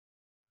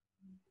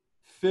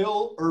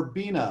Phil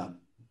Urbina,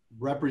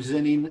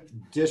 representing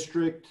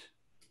District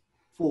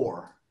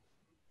 4.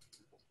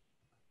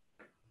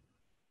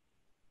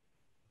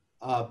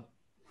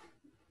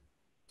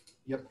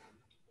 Yep.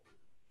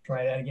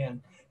 Try that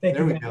again. Thank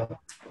there you, we Matt. go.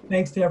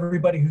 Thanks to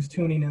everybody who's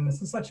tuning in.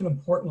 This is such an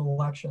important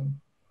election.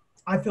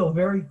 I feel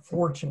very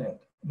fortunate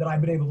that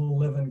I've been able to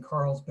live in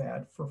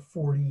Carlsbad for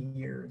 40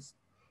 years.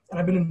 And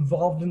I've been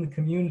involved in the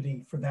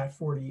community for that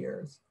 40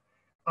 years.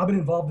 I've been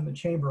involved in the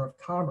Chamber of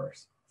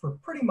Commerce for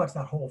pretty much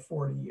that whole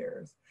 40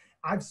 years.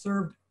 I've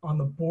served on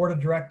the board of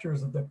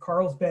directors of the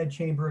Carlsbad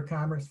Chamber of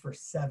Commerce for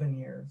 7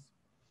 years.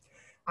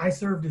 I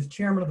served as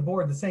chairman of the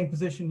board, the same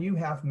position you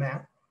have,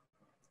 Matt,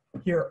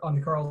 here on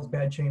the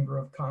Carlsbad Chamber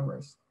of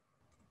Commerce.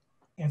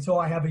 And so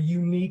I have a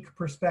unique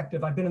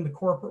perspective. I've been in the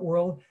corporate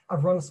world.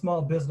 I've run a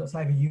small business.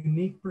 I have a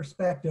unique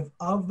perspective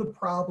of the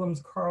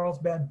problems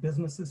Carlsbad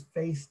businesses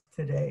face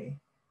today,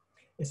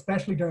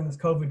 especially during this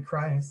COVID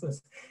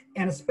crisis,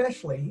 and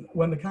especially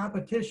when the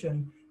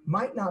competition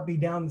might not be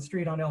down the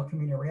street on El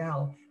Camino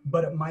Real,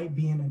 but it might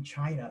be in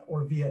China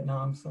or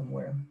Vietnam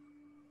somewhere.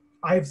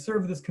 I have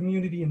served this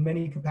community in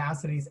many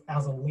capacities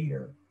as a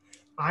leader.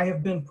 I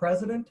have been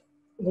president,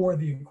 or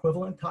the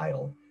equivalent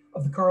title,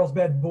 of the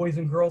Carlsbad Boys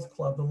and Girls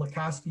Club, the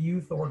Acosta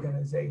Youth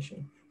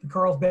Organization, the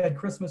Carlsbad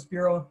Christmas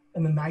Bureau,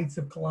 and the Knights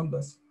of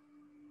Columbus.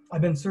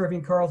 I've been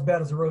serving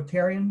Carlsbad as a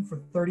Rotarian for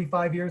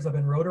 35 years. I've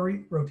been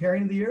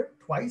Rotarian of the Year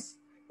twice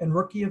and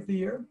Rookie of the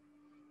Year.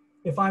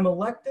 If I'm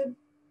elected,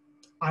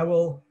 I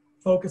will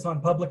focus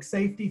on public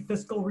safety,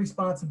 fiscal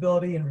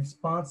responsibility, and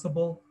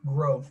responsible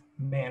growth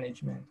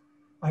management.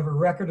 I have a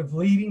record of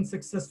leading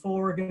successful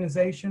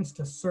organizations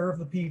to serve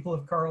the people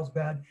of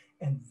Carlsbad,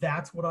 and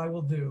that's what I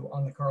will do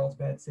on the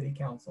Carlsbad City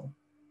Council.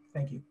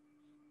 Thank you.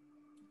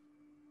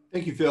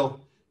 Thank you, Phil.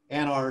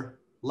 And our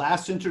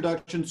last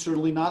introduction,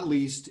 certainly not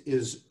least,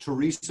 is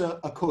Teresa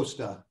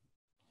Acosta.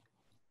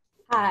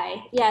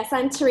 Hi, yes,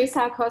 I'm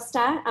Teresa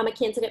Acosta. I'm a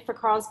candidate for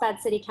Carlsbad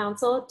City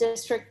Council,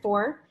 District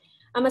 4.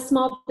 I'm a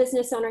small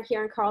business owner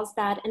here in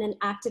Carlsbad and an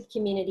active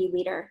community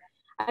leader.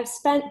 I've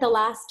spent the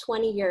last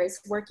 20 years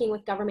working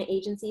with government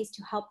agencies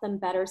to help them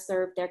better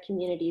serve their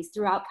communities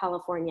throughout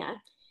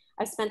California.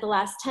 I've spent the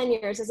last 10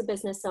 years as a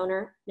business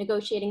owner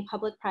negotiating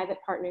public-private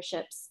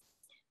partnerships.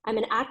 I'm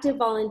an active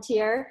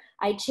volunteer.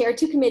 I chair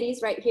 2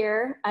 committees right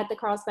here at the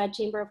Carlsbad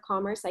Chamber of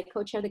Commerce. I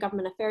co-chair the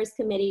Government Affairs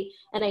Committee,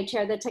 and I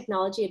chair the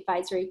Technology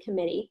Advisory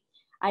Committee.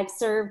 I've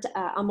served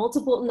on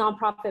multiple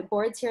nonprofit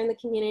boards here in the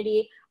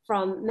community,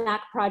 from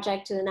MAC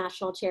Project to the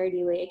National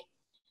Charity League.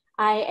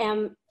 I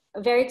am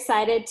very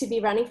excited to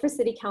be running for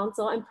City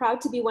Council. I'm proud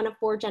to be one of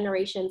 4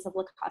 generations of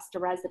La Costa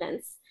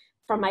residents,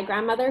 from my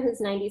grandmother, who's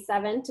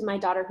 97, to my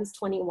daughter, who's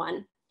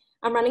 21.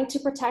 I'm running to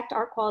protect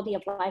our quality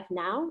of life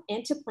now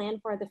and to plan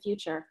for the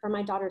future, for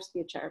my daughter's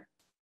future.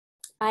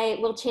 I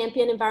will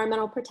champion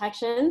environmental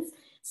protections,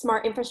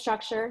 smart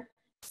infrastructure,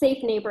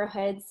 safe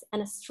neighborhoods,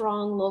 and a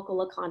strong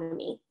local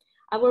economy.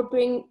 I will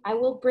bring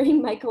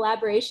my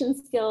collaboration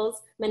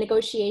skills, my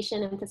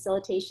negotiation and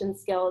facilitation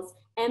skills,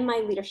 and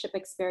my leadership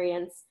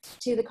experience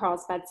to the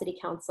Carlsbad City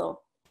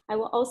Council. I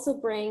will also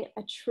bring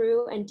a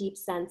true and deep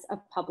sense of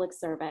public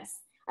service.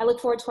 I look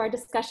forward to our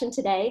discussion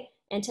today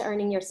and to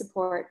earning your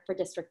support for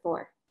District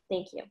 4.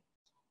 Thank you.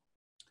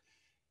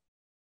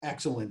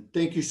 Excellent.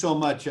 Thank you so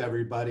much,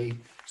 everybody.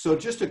 So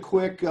just a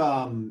quick,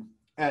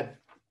 at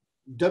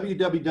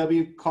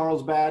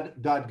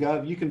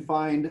www.carlsbad.gov, you can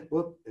find,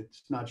 whoop,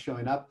 it's not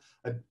showing up,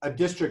 a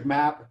district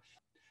map.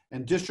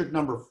 And district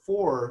number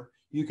 4,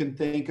 you can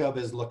think of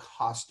as La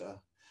Costa.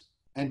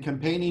 And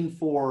campaigning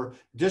for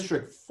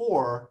District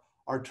 4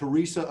 are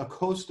Teresa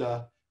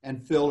Acosta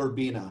and Phil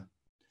Urbina.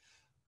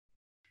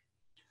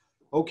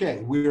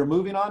 Okay, we are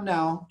moving on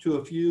now to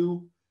a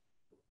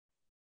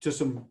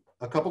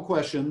couple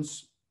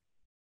questions.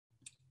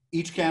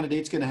 Each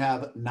candidate's going to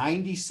have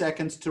 90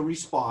 seconds to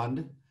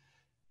respond.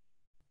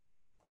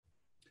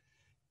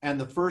 And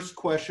the first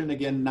question,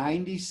 again,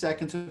 90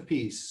 seconds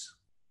apiece.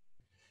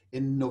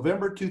 In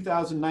November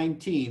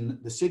 2019,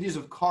 the cities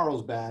of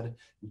Carlsbad,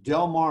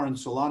 Del Mar, and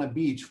Solana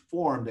Beach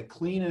formed a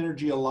Clean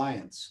Energy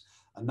Alliance,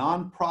 a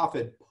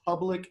nonprofit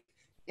public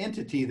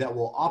entity that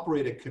will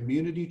operate a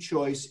community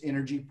choice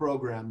energy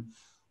program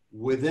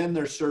within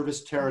their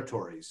service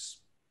territories.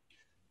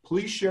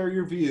 Please share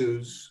your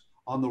views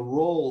on the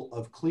role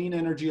of Clean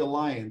Energy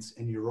Alliance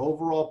and your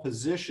overall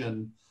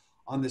position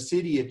on the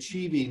city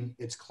achieving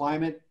its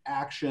climate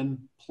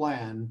action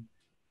plan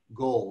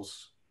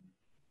goals.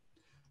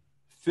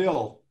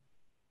 Phil.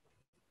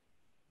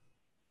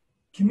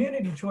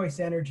 Community choice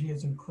energy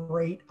is a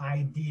great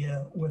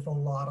idea with a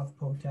lot of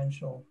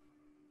potential.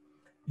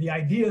 The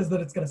idea is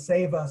that it's going to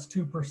save us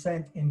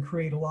 2% and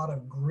create a lot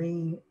of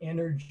green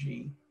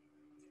energy.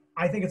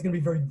 I think it's going to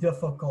be very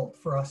difficult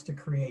for us to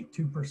create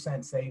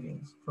 2%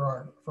 savings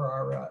for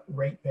our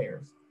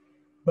ratepayers.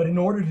 But in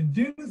order to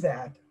do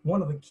that,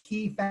 one of the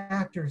key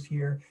factors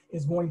here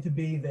is going to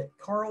be that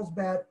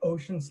Carlsbad,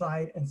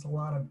 Oceanside, and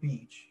Solana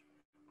Beach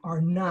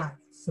are not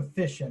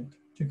sufficient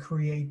to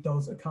create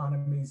those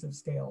economies of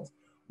scales.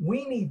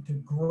 We need to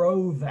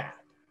grow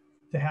that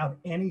to have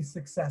any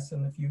success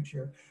in the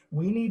future.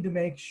 We need to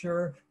make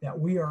sure that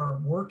we are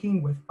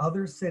working with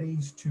other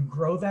cities to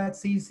grow that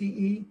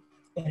CCE.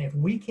 And if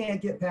we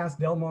can't get past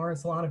Del Mar and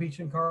Solana Beach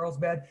and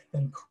Carlsbad,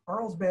 then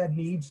Carlsbad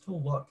needs to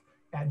look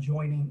at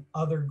joining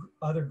other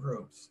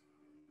groups.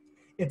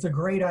 It's a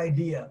great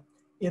idea.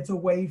 It's a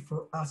way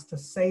for us to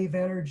save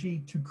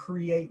energy, to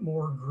create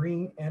more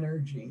green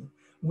energy.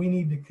 We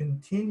need to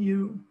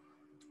continue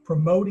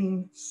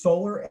promoting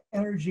solar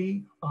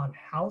energy on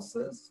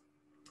houses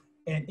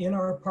and in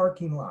our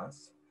parking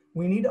lots.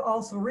 We need to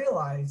also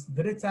realize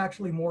that it's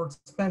actually more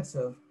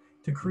expensive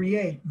to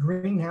create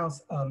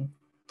renewable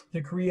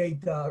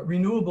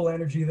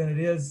energy than it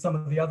is some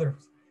of the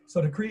others.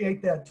 So to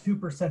create that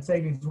 2%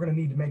 savings, we're going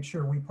to need to make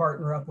sure we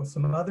partner up with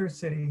some other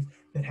cities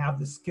that have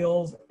the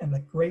skills and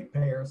the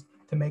ratepayers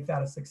to make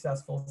that a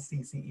successful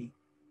CCE.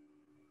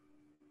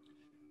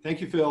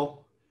 Thank you,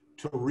 Phil.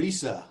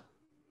 Teresa.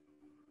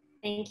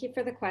 Thank you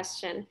for the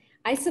question.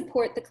 I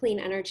support the Clean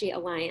Energy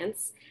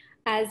Alliance.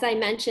 As I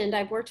mentioned,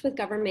 I've worked with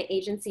government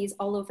agencies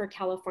all over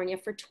California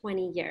for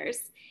 20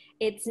 years.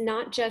 It's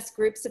not just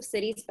groups of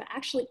cities, but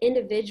actually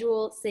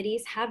individual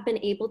cities have been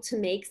able to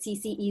make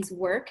CCEs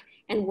work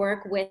and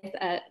work with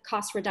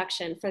cost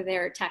reduction for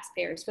their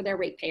taxpayers, for their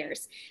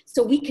ratepayers.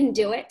 So we can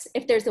do it.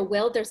 If there's a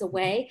will, there's a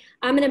way.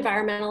 I'm an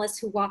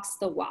environmentalist who walks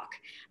the walk.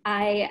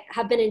 I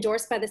have been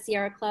endorsed by the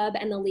Sierra Club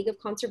and the League of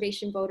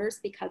Conservation Voters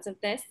because of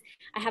this.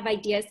 I have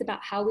ideas about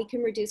how we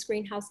can reduce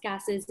greenhouse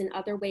gases in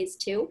other ways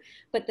too,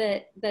 but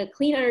the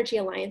Clean Energy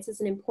Alliance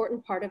is an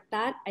important part of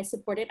that. I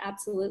support it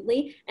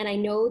absolutely, and I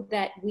know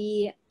that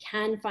we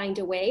can find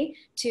a way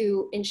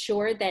to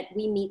ensure that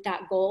we meet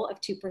that goal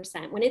of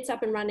 2%. When it's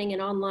up and running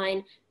and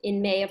online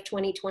in May of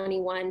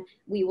 2021,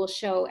 we will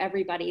show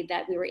everybody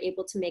that we were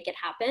able to make it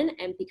happen,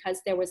 and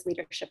because there was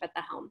leadership at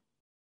the helm.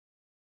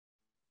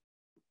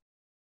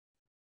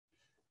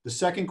 The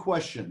second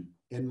question,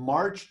 in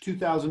March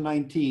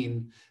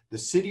 2019, the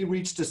city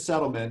reached a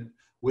settlement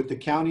with the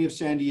County of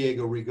San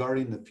Diego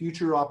regarding the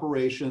future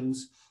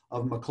operations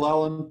of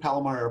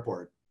McClellan-Palomar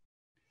Airport.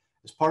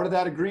 As part of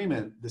that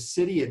agreement, the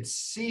city had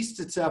ceased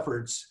its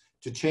efforts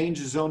to change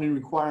the zoning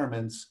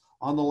requirements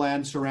on the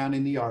land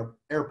surrounding the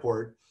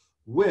airport,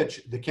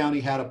 which the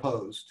county had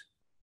opposed.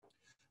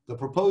 The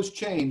proposed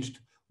change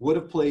would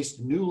have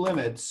placed new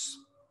limits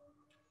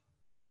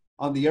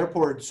on the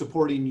airport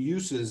supporting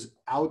uses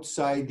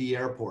outside the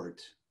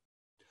airport.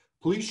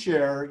 Please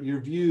share your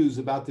views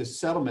about this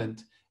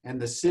settlement and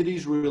the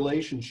city's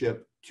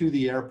relationship to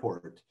the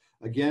airport.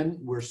 Again,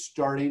 we're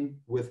starting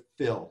with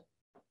Phil.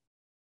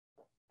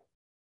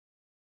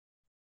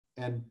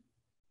 And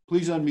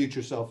please unmute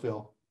yourself,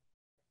 Phil.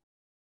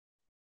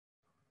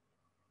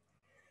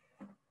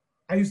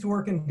 I used to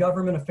work in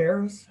government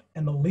affairs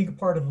and the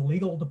part of the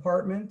legal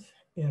department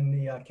in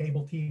the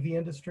cable TV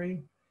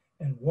industry.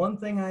 And one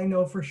thing I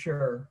know for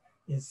sure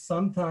is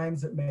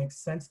sometimes it makes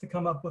sense to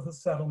come up with a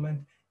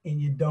settlement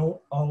and you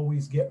don't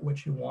always get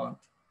what you want.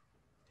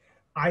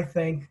 I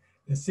think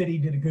the city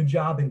did a good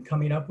job in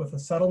coming up with a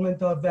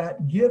settlement of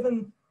that,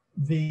 given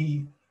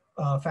the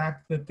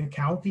fact that the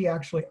county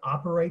actually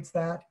operates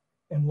that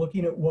and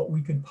looking at what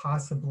we could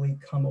possibly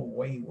come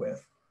away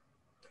with.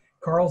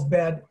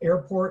 Carlsbad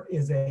Airport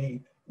is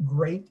a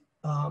great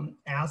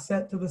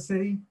asset to the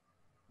city,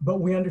 but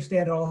we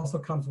understand it also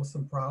comes with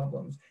some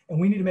problems.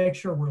 And we need to make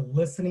sure we're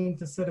listening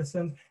to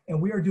citizens,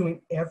 and we are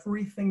doing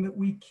everything that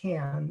we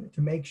can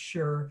to make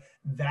sure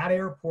that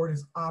airport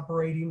is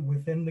operating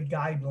within the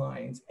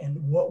guidelines and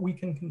what we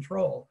can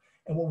control.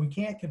 And what we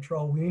can't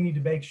control, we need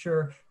to make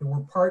sure that we're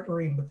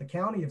partnering with the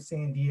County of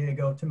San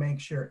Diego to make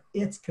sure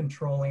it's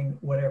controlling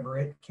whatever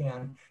it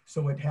can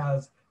so it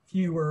has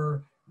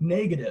fewer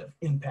negative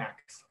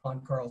impacts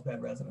on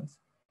Carlsbad residents.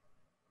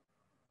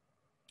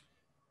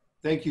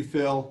 Thank you,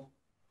 Phil.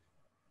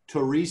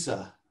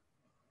 Teresa.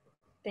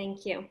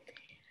 Thank you.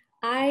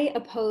 I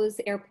oppose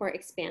airport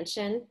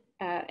expansion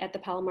at the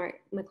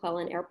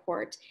Palomar-McClellan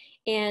Airport.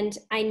 And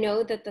I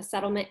know that the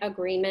settlement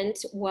agreement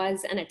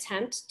was an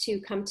attempt to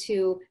come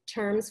to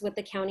terms with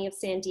the County of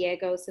San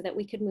Diego so that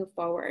we could move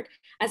forward.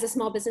 As a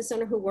small business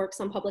owner who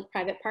works on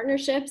public-private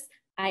partnerships,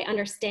 I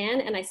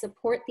understand and I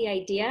support the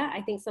idea.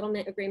 I think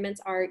settlement agreements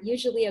are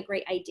usually a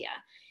great idea.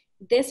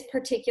 This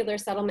particular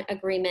settlement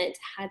agreement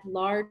had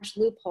large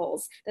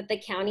loopholes that the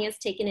county has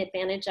taken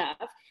advantage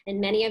of. And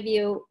many of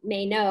you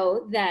may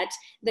know that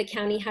the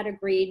county had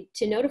agreed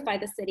to notify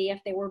the city if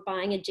they were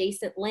buying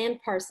adjacent land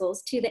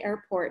parcels to the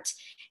airport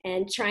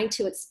and trying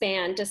to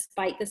expand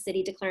despite the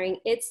city declaring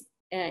its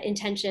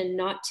intention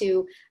not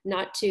to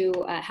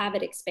have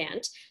it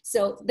expand.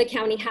 So the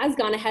county has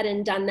gone ahead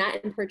and done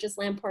that and purchased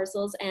land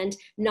parcels and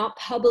not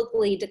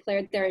publicly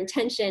declared their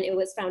intention. It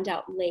was found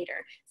out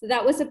later. So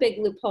that was a big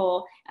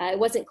loophole. It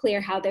wasn't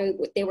clear how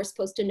they were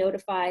supposed to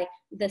notify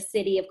the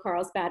city of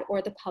Carlsbad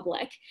or the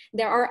public.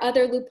 There are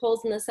other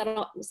loopholes in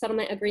the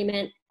settlement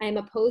agreement. I am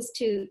opposed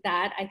to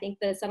that. I think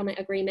the settlement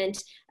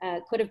agreement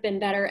could have been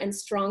better and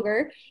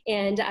stronger.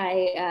 And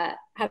I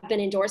have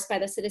been endorsed by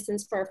the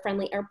Citizens for a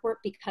Friendly Airport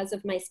because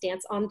of my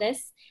stance on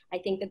this. I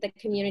think that the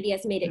community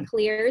has made it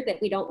clear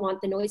that we don't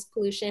want the noise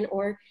pollution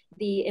or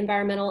the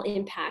environmental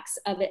impacts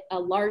of a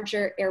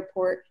larger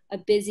airport, a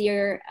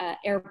busier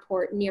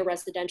airport near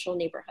residential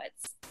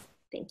neighborhoods.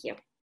 Thank you.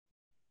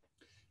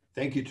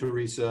 Thank you,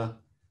 Teresa.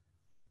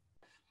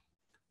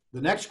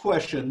 The next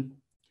question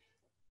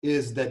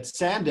is that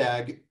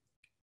SANDAG,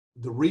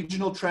 the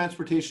Regional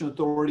Transportation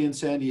Authority in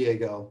San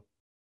Diego,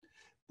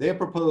 they have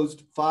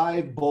proposed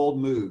 5 bold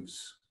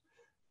moves.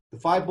 The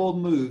 5 bold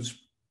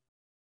moves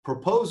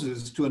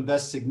proposes to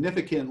invest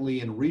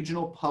significantly in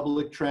regional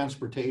public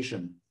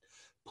transportation.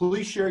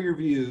 Please share your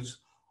views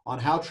on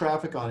how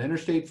traffic on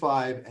Interstate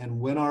 5 and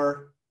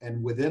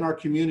within our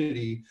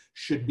community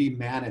should be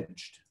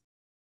managed.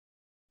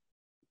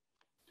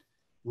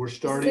 We're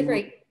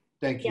starting.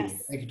 Thank you.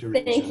 Yes. Thank you,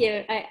 Teresa. Thank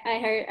you.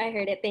 I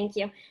heard it. Thank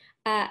you.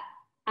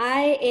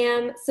 I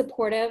am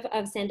supportive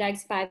of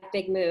SANDAG's 5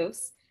 big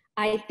moves.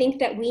 I think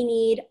that we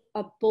need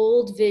a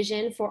bold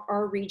vision for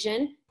our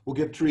region. We'll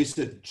give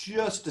Teresa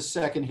just a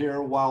second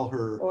here while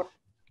her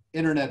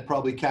internet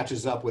probably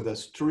catches up with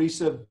us.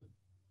 Teresa.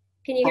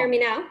 Can you hear me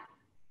now?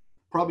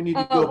 Probably need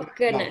to go back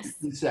goodness.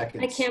 15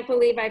 seconds. I can't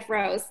believe I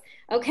froze.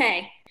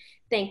 Okay,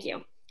 thank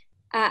you.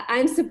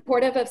 I'm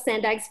supportive of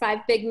SANDAG's 5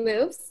 big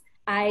moves.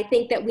 I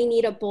think that we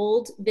need a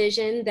bold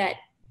vision that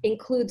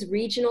includes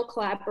regional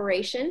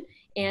collaboration,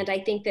 and I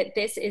think that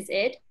this is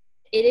it.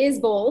 It is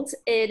bold,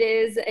 it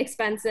is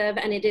expensive,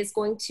 and it is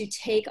going to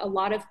take a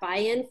lot of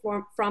buy-in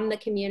from the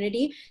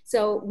community.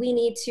 So we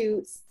need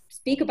to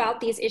speak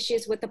about these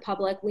issues with the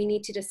public. We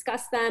need to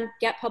discuss them,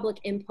 get public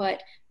input,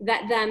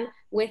 vet them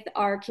with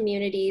our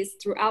communities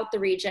throughout the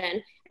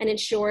region, and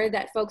ensure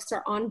that folks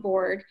are on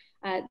board.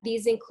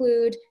 These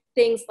include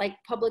things like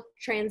public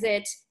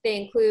transit, they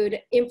include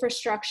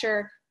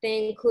infrastructure,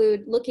 they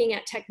include looking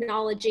at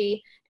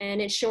technology and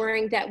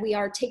ensuring that we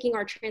are taking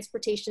our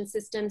transportation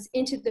systems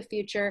into the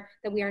future,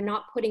 that we are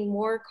not putting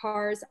more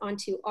cars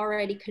onto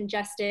already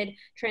congested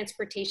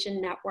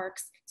transportation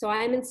networks. So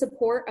I'm in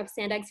support of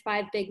SANDAG's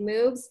 5 big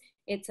moves.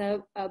 It's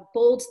a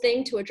bold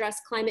thing to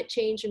address climate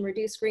change and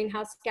reduce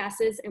greenhouse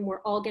gases, and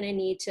we're all gonna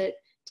need to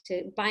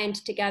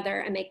bind together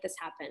and make this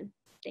happen.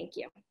 Thank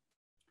you.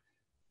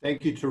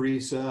 Thank you,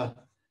 Teresa.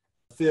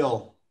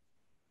 Phil.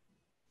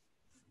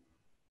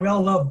 We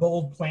all love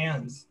bold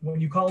plans.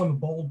 When you call them a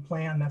bold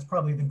plan, that's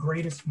probably the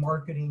greatest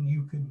marketing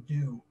you could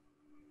do.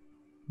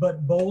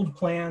 But bold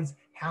plans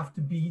have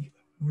to be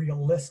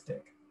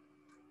realistic.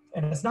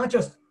 And it's not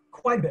just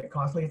quite a bit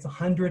costly, it's a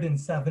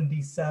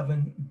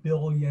 $177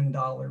 billion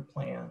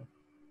plan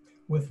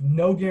with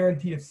no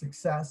guarantee of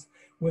success,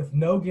 with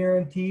no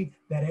guarantee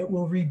that it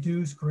will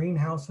reduce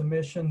greenhouse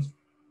emissions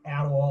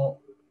at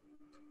all.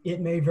 It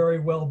may very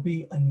well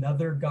be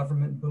another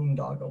government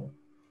boondoggle.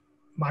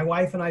 My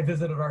wife and I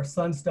visited our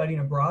son studying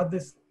abroad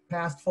this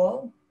past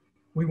fall.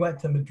 We went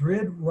to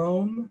Madrid,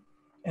 Rome,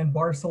 and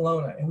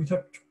Barcelona, and we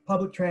took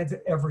public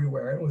transit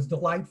everywhere. It was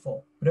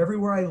delightful. But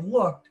everywhere I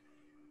looked,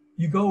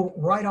 you go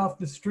right off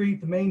the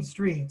street, the main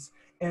streets,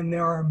 and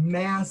there are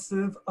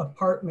massive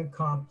apartment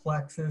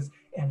complexes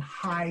and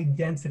high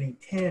density,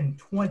 10,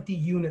 20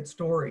 unit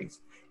stories.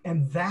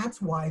 And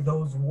that's why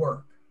those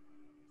work.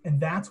 And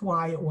that's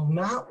why it will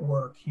not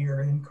work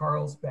here in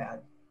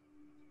Carlsbad.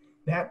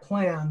 That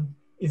plan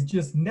is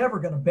just never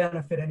going to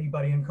benefit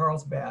anybody in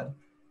Carlsbad,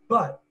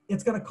 but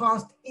it's going to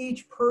cost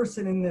each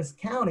person in this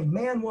county,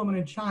 man, woman,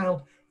 and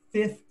child,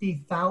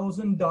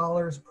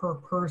 $50,000 per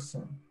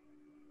person.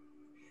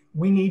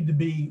 We need to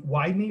be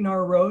widening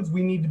our roads.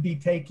 We need to be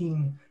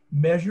taking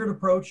measured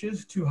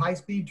approaches to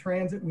high-speed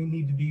transit. We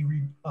need to be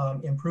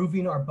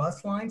improving our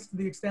bus lines to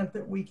the extent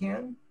that we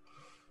can.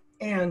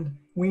 And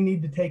we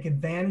need to take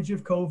advantage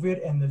of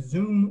COVID and the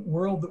Zoom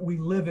world that we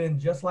live in,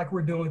 just like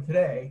we're doing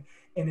today,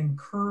 and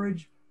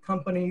encourage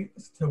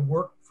companies to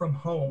work from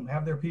home,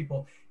 have their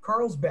people.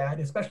 Carlsbad,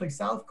 especially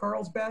South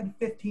Carlsbad,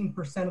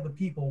 15% of the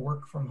people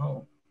work from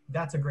home.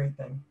 That's a great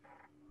thing.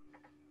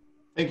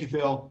 Thank you,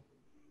 Phil.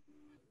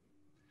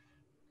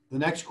 The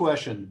next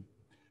question.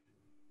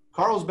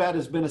 Carlsbad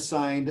has been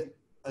assigned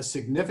a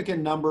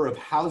significant number of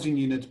housing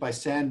units by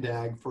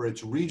SANDAG for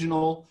its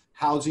regional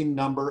housing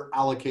number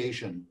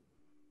allocation.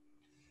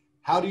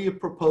 How do you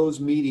propose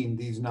meeting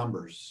these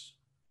numbers?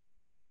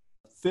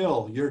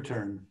 Phil, your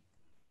turn.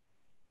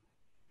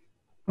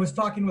 I was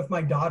talking with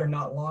my daughter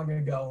not long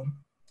ago,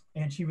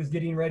 and she was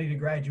getting ready to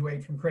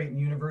graduate from Creighton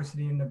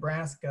University in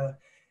Nebraska.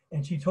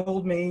 And she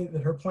told me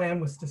that her plan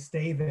was to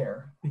stay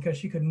there because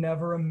she could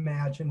never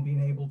imagine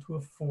being able to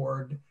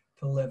afford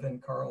to live in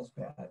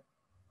Carlsbad.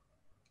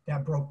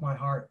 That broke my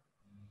heart.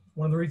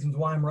 One of the reasons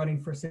why I'm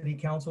running for city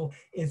council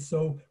is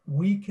so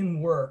we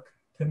can work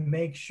to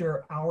make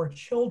sure our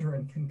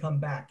children can come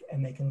back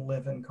and they can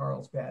live in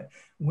Carlsbad.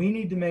 We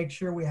need to make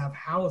sure we have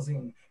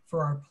housing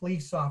for our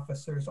police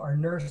officers, our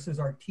nurses,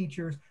 our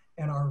teachers,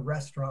 and our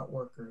restaurant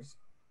workers.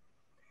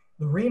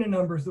 The RENA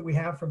numbers that we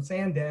have from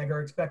SANDAG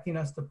are expecting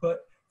us to put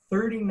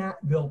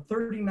build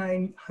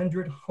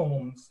 3,900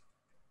 homes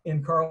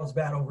in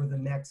Carlsbad over the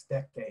next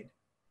decade.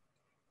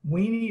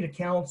 We need a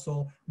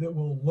council that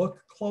will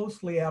look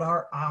closely at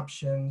our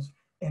options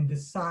and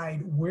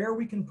decide where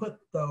we can put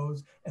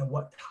those and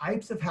what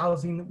types of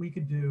housing that we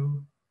could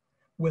do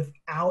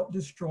without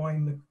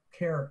destroying the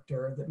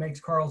character that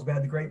makes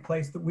Carlsbad the great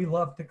place that we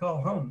love to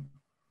call home.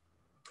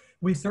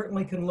 We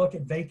certainly can look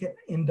at vacant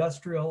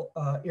industrial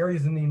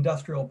areas in the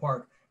industrial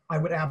park. I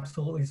would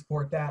absolutely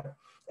support that.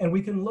 And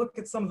we can look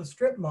at some of the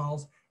strip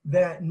malls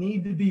that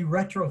need to be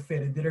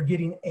retrofitted, that are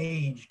getting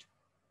aged.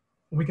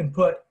 We can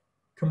put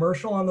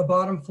commercial on the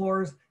bottom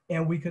floors,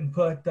 and we can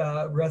put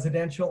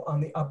residential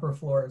on the upper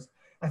floors.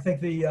 I think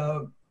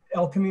the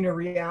El Camino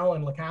Real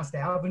and La Costa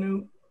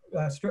Avenue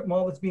strip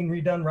mall that's being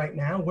redone right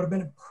now would have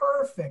been a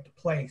perfect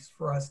place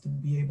for us to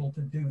be able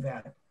to do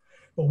that.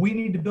 But we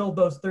need to build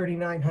those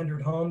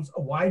 3,900 homes,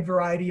 a wide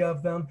variety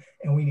of them,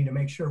 and we need to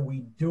make sure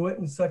we do it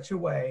in such a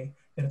way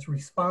that it's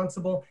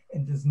responsible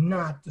and does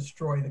not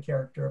destroy the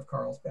character of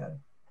Carlsbad.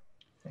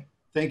 Okay.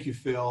 Thank you,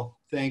 Phil.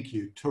 Thank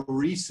you.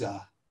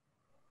 Teresa.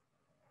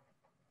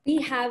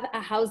 We have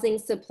a housing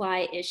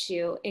supply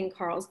issue in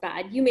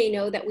Carlsbad. You may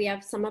know that we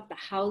have some of the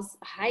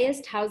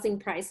highest housing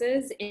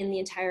prices in the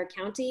entire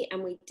county,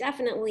 and we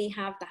definitely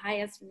have the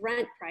highest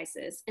rent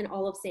prices in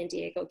all of San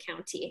Diego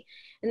County.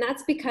 And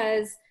that's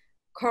because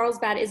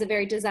Carlsbad is a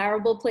very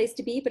desirable place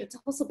to be, but it's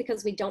also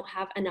because we don't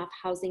have enough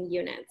housing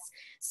units.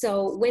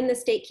 So when the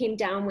state came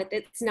down with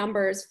its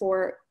numbers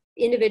for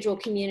individual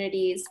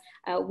communities,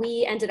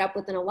 we ended up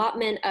with an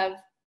allotment of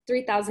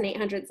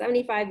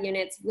 3,875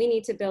 units we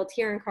need to build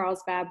here in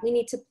Carlsbad. We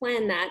need to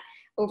plan that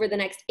over the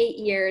next 8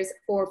 years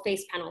or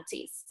face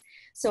penalties.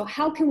 So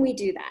how can we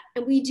do that?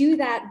 And we do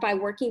that by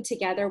working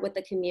together with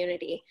the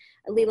community.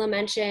 Leela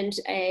mentioned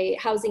a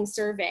housing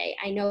survey.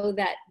 I know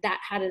that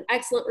that had an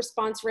excellent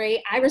response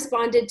rate. I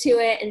responded to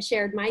it and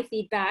shared my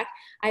feedback.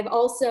 I've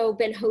also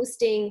been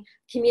hosting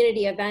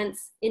community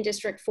events in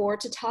District 4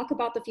 to talk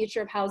about the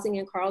future of housing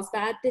in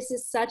Carlsbad. This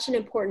is such an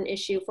important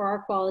issue for our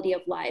quality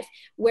of life.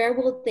 Where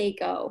will they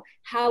go?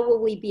 How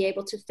will we be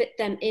able to fit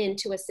them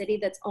into a city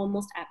that's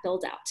almost at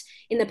build out?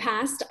 In the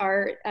past,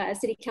 our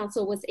city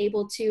council was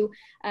able to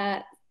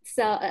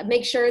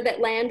make sure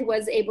that land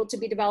was able to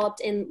be developed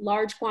in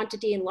large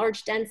quantity and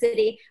large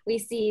density. We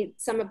see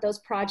some of those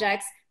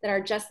projects that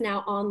are just now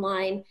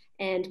online,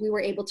 and we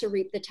were able to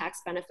reap the tax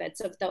benefits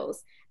of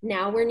those.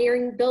 Now we're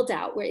nearing build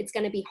out where it's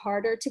going to be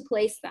harder to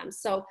place them.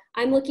 So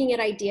I'm looking at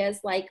ideas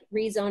like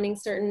rezoning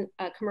certain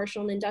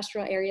commercial and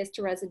industrial areas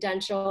to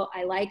residential.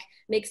 I like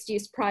mixed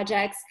use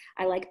projects.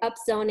 I like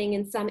upzoning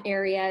in some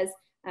areas.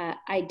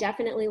 I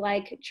definitely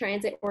like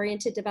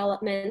transit-oriented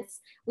developments.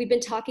 We've been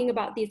talking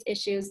about these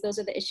issues. Those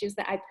are the issues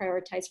that I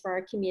prioritize for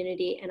our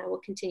community, and I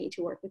will continue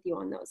to work with you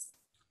on those.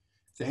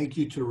 Thank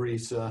you,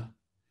 Teresa.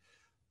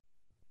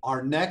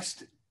 Our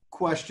next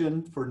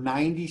question for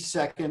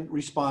 90-second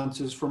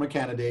responses from our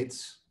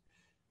candidates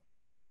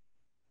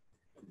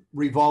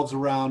revolves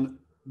around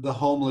the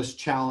homeless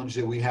challenge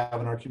that we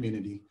have in our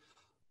community.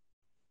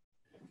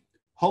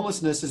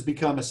 Homelessness has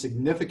become a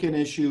significant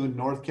issue in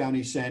North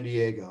County, San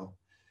Diego.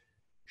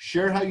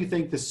 Share how you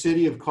think the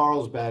city of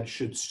Carlsbad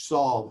should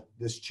solve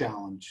this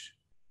challenge.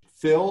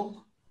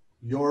 Phil,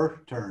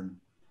 your turn.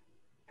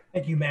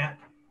 Thank you, Matt.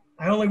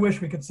 I only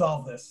wish we could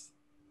solve this.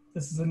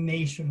 This is a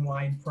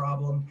nationwide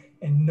problem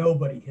and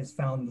nobody has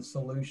found the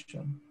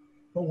solution.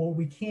 But what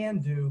we can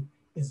do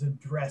is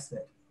address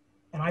it.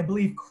 And I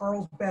believe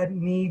Carlsbad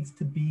needs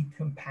to be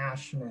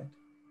compassionate.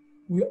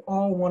 We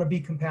all want to be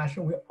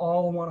compassionate. We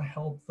all want to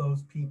help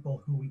those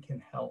people who we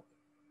can help.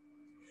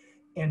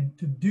 And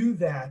to do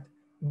that,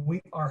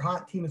 our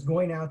HOT team is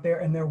going out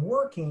there and they're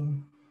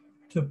working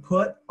to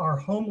put our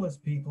homeless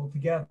people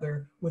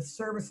together with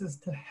services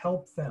to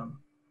help them,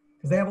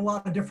 because they have a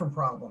lot of different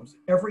problems.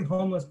 Every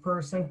homeless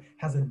person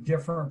has a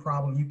different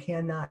problem. You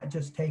cannot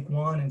just take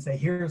one and say,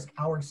 here's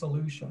our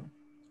solution.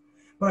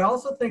 But I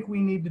also think we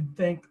need to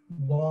think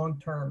long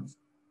terms.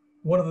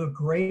 One of the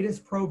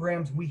greatest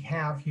programs we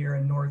have here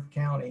in North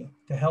County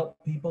to help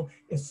people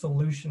is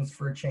Solutions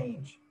for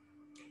Change.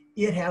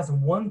 It has a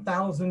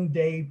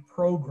 1,000-day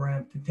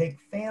program to take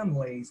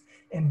families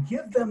and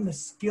give them the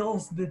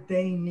skills that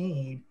they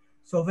need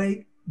so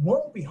they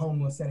won't be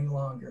homeless any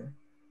longer.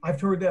 I've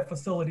toured that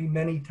facility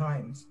many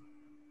times.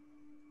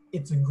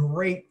 It's a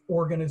great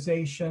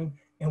organization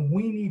and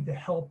we need to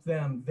help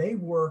them. They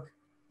work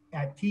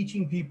at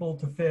teaching people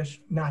to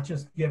fish, not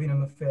just giving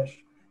them a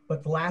fish.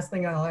 But the last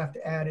thing I'll have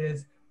to add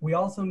is we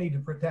also need to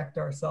protect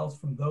ourselves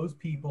from those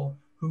people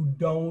who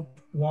don't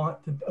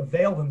want to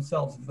avail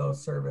themselves of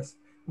those services.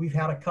 We've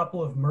had a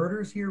couple of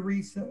murders here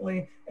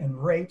recently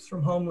and rapes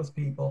from homeless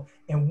people,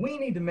 and we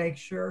need to make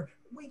sure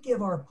we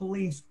give our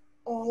police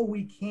all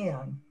we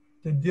can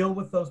to deal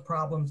with those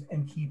problems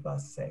and keep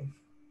us safe.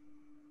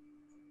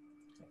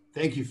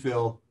 Thank you,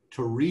 Phil.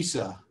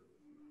 Teresa.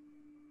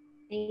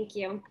 Thank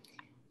you.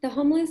 The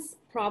homeless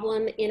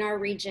problem in our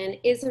region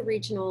is a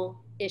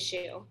regional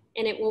issue,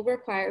 and it will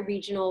require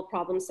regional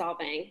problem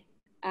solving.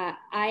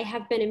 I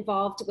have been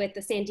involved with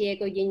the San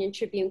Diego Union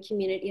Tribune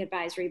Community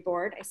Advisory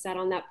Board. I sat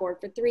on that board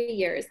for 3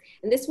 years,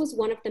 and this was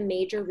one of the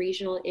major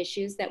regional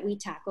issues that we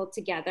tackled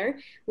together.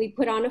 We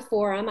put on a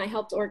forum. I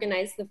helped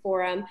organize the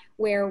forum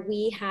where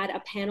we had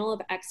a panel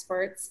of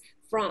experts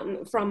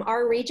from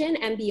our region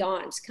and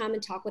beyond come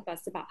and talk with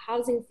us about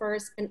housing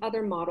first and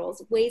other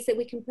models, ways that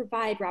we can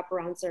provide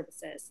wraparound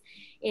services.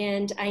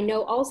 And I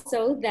know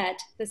also that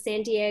the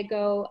San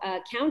Diego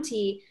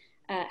County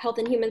Health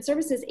and Human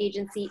Services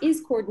Agency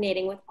is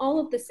coordinating with all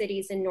of the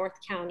cities in North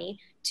County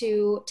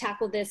to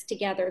tackle this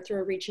together through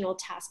a regional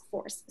task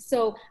force.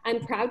 So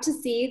I'm proud to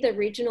see the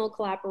regional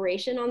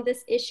collaboration on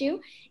this issue.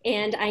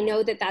 And I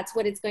know that that's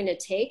what it's going to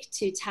take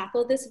to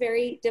tackle this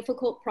very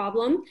difficult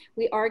problem.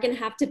 We are going to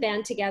have to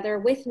band together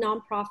with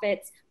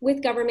nonprofits,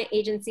 with government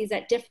agencies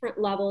at different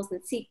levels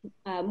and seek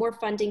more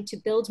funding to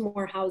build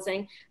more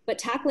housing. But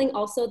tackling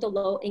also the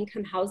low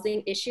income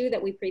housing issue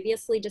that we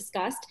previously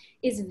discussed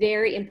is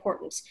very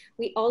important.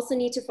 We also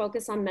need to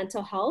focus on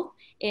mental health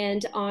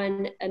and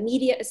on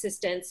immediate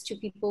assistance to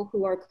people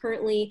who are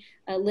currently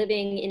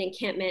living in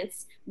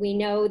encampments. We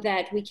know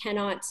that we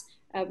cannot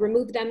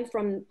remove them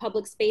from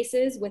public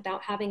spaces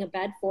without having a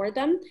bed for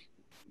them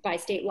by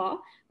state law.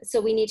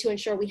 So we need to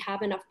ensure we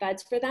have enough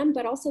beds for them,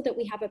 but also that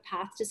we have a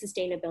path to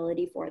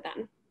sustainability for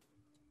them.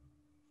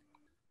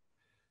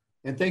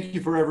 And thank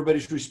you for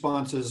everybody's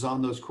responses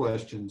on those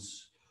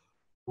questions.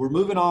 We're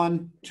moving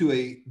on to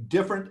a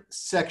different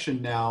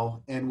section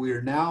now, and we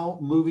are now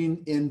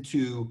moving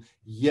into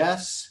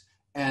yes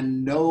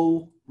and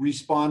no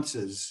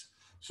responses.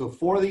 So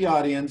for the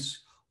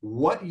audience,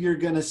 what you're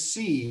going to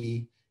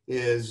see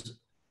is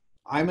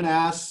I'm going to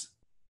ask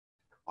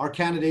our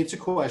candidates a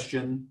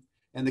question,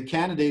 and the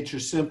candidates are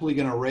simply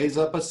going to raise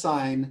up a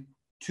sign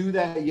to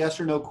that yes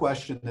or no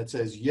question that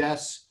says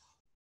yes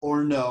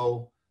or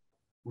no,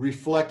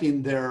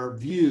 reflecting their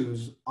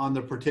views on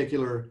the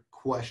particular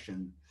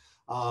question.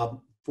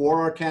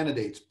 For our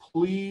candidates,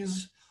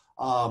 please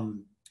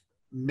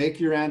make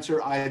your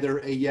answer either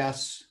a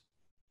yes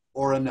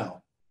or a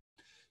no.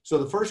 So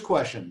the first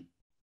question,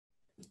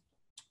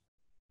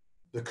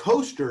 the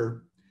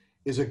coaster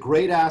is a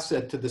great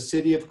asset to the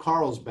city of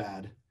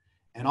Carlsbad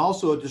and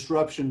also a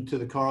disruption to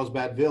the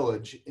Carlsbad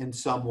village in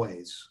some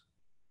ways.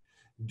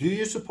 Do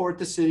you support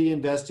the city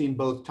investing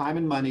both time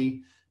and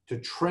money to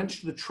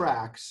trench the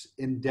tracks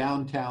in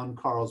downtown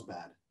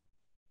Carlsbad?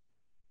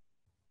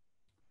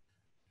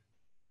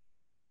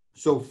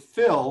 So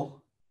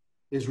Phil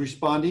is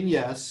responding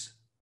yes.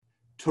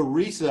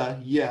 Teresa,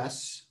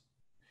 yes.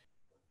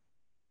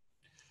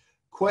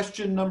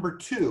 Question number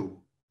 2.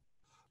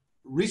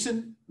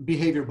 Recent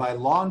behavior by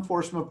law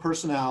enforcement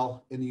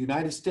personnel in the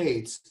United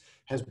States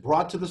has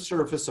brought to the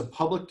surface a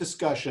public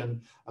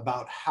discussion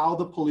about how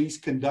the police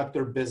conduct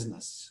their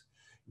business.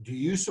 Do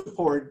you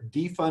support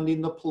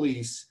defunding the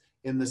police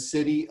in the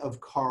city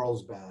of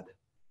Carlsbad?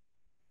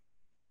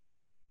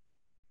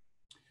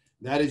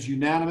 That is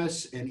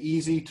unanimous and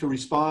easy to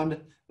respond.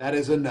 That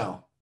is a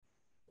no.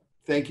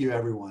 Thank you,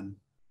 everyone.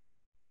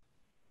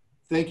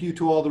 Thank you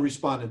to all the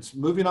respondents.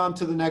 Moving on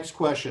to the next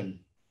question.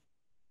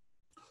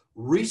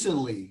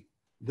 Recently,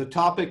 the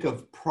topic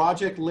of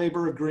project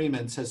labor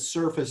agreements has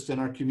surfaced in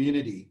our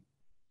community.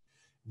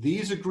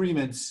 These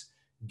agreements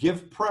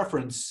give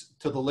preference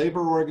to the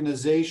labor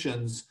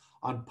organizations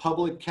on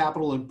public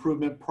capital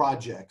improvement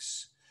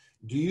projects.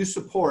 Do you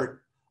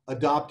support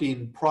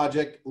adopting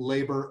project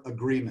labor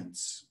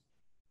agreements?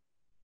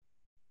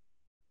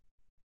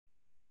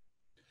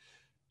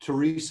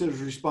 Teresa is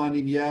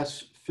responding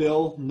yes.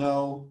 Phil,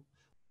 no.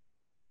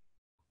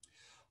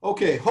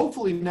 Okay,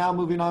 hopefully now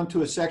moving on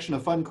to a section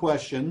of fun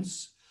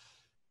questions.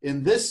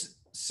 In this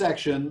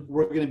section,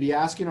 we're going to be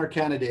asking our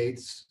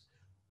candidates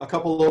a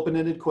couple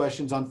open-ended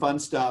questions on fun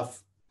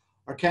stuff.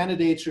 Our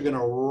candidates are going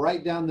to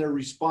write down their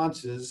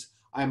responses.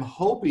 I'm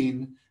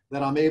hoping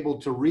that I'm able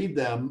to read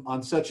them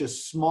on such a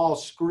small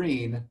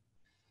screen,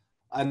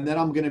 and then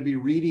I'm going to be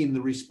reading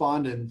the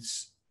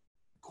respondents'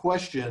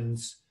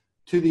 questions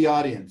to the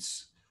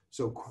audience.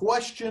 So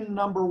question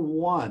number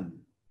 1.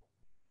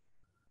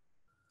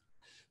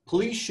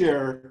 Please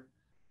share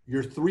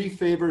your 3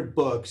 favorite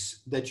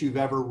books that you've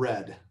ever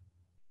read.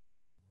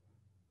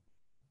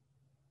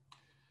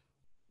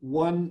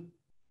 One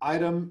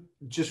item,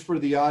 just for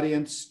the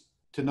audience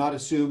to not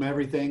assume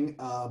everything.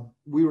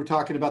 We were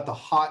talking about the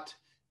HOT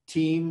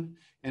team,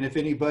 and if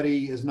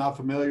anybody is not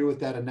familiar with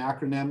that, an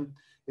acronym,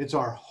 it's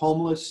our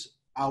homeless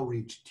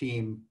outreach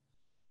team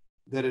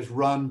that is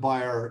run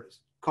by our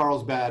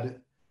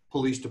Carlsbad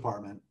Police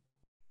Department.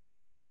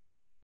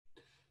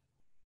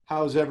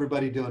 How's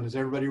everybody doing? Is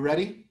everybody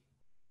ready?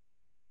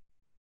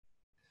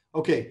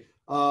 Okay,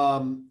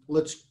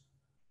 let's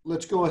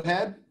go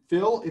ahead.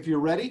 Phil, if you're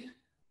ready.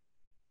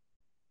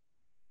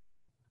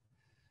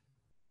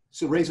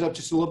 So raise it up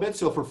just a little bit.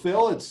 So for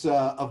Phil, it's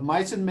Of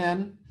Mice and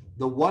Men,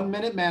 The 1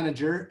 Minute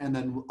Manager, and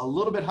then a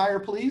little bit higher,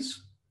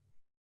 please.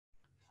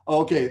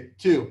 Okay,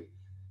 2.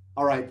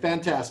 All right,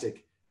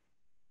 fantastic.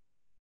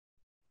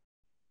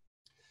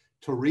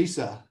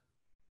 Teresa.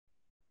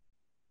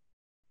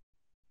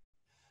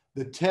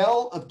 The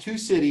Tale of Two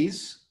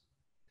Cities,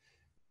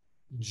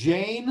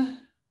 Jane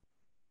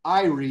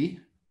Eyre,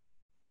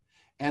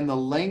 and The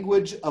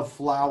Language of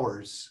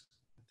Flowers.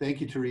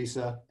 Thank you,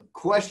 Teresa.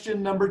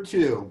 Question number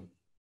 2.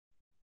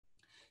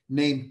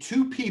 Name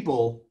 2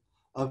 people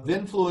of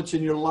influence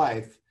in your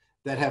life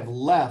that have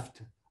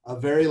left a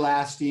very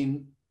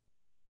lasting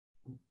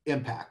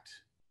impact.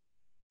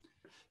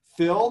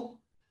 Phil,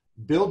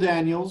 Bill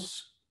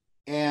Daniels,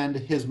 and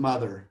his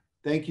mother.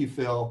 Thank you,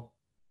 Phil.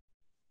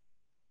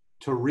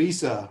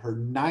 Teresa, her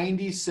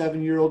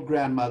 97-year-old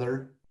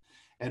grandmother,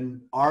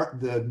 and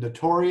the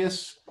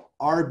notorious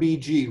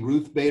RBG,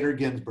 Ruth Bader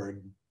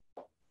Ginsburg.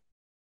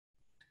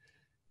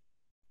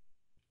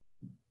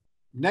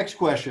 Next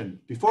question.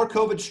 Before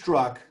COVID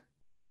struck,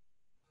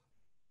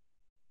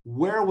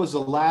 where was the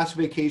last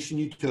vacation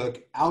you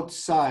took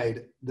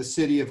outside the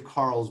city of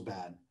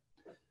Carlsbad?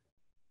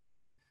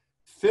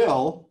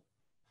 Phil,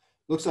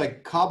 looks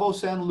like Cabo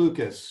San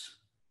Lucas.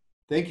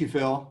 Thank you,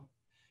 Phil.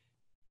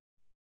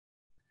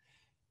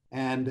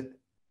 And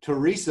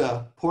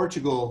Teresa,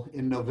 Portugal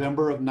in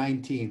November of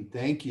 19.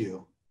 Thank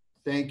you.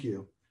 Thank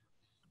you.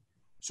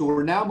 So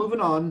we're now moving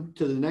on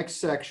to the next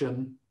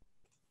section.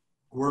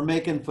 We're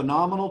making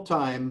phenomenal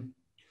time.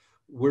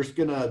 We're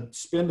going to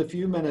spend a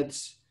few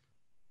minutes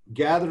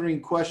gathering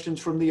questions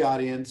from the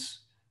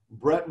audience.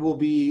 Brett will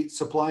be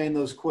supplying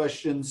those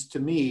questions to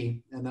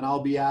me, and then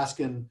I'll be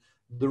asking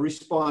the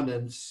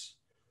respondents,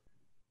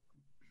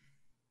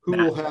 who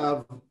will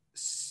have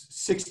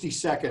 60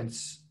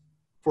 seconds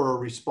for a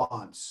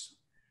response.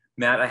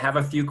 Matt, I have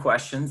a few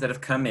questions that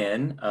have come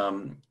in.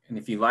 And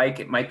if you like,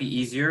 it might be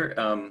easier.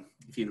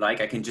 If you'd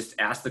like, I can just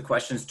ask the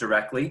questions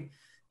directly,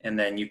 and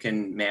then you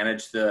can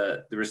manage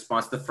the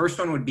response. The first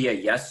one would be a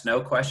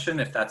yes/no question,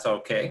 if that's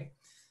okay.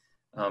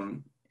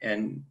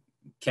 And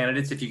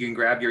candidates, if you can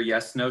grab your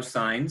yes/no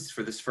signs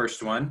for this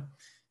first one.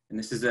 And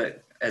this is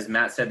as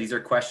Matt said, these are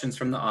questions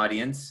from the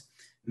audience.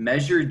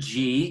 Measure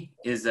G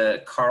is a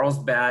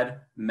Carlsbad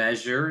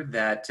measure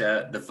that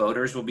the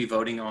voters will be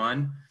voting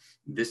on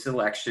this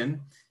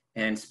election.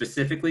 And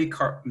specifically,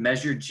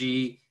 Measure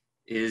G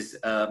is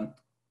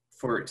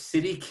for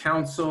city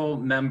council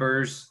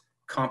members'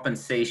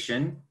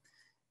 compensation.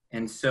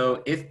 And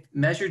so if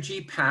Measure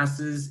G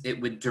passes, it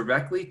would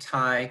directly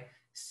tie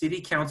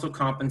city council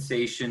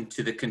compensation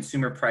to the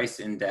consumer price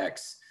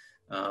index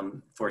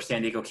for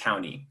San Diego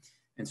County.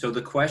 And so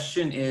the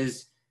question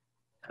is,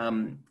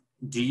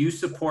 do you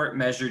support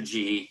Measure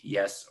G,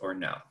 yes or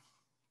no?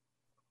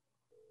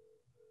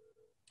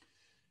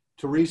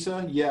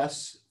 Teresa,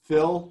 yes.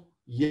 Phil,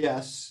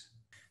 yes.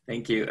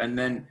 Thank you. And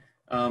then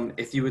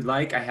if you would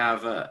like, I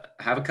have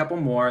a couple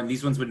more, and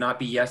these ones would not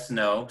be yes,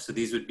 no. So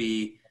these would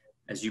be,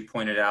 as you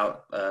pointed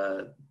out,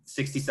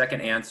 60-second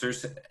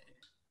answers.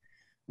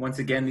 Once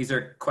again, these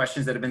are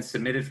questions that have been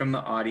submitted from the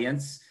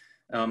audience.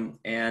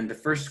 And the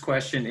first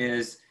question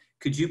is,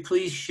 could you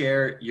please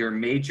share your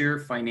major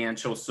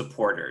financial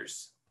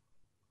supporters?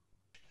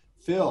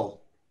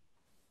 Phil.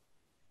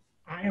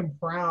 I am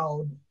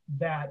proud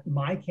that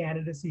my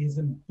candidacy has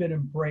been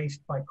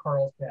embraced by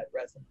Carlsbad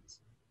residents.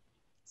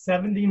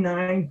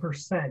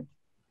 79%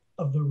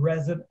 of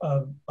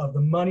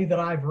the money that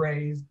I've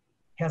raised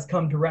has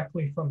come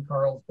directly from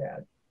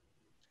Carlsbad,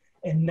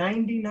 and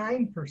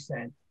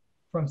 99%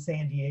 from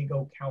San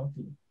Diego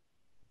County.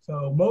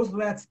 So most of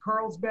that's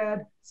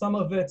Carlsbad, some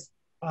of it's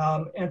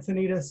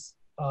Encinitas,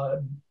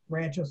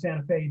 Rancho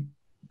Santa Fe,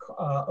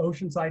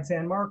 Oceanside,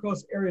 San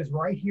Marcos, areas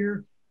right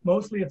here.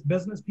 Mostly it's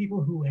business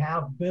people who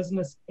have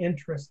business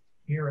interests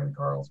here in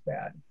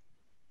Carlsbad.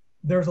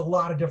 There's a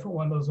lot of different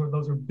ones.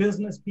 Those are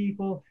business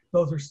people.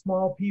 Those are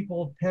small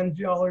people,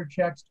 $10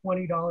 checks,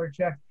 $20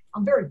 checks.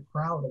 I'm very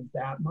proud of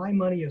that. My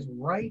money is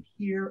right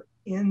here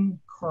in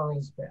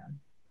Carlsbad.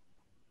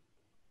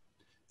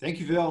 Thank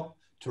you, Phil.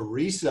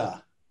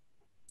 Teresa.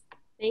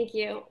 Thank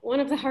you. One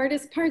of the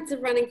hardest parts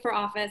of running for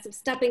office, of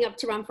stepping up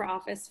to run for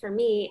office for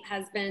me,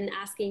 has been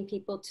asking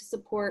people to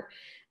support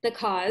the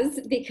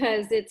cause,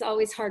 because it's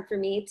always hard for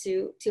me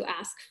to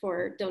ask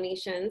for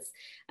donations,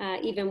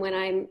 even when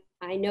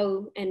I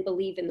know and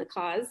believe in the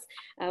cause,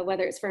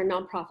 whether it's for a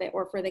nonprofit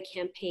or for the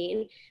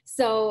campaign.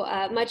 So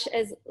much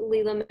as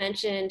Leila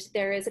mentioned,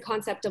 there is a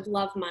concept of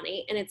love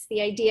money, and it's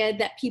the idea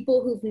that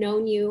people who've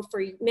known you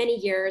for many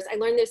years, I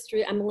learned this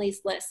through Emily's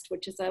List,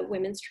 which is a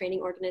women's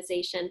training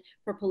organization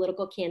for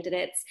political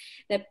candidates,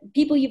 that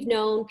people you've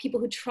known, people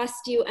who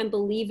trust you and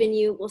believe in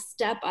you, will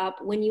step up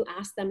when you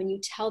ask them and you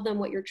tell them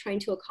what you're trying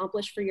to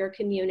accomplish for your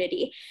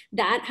community.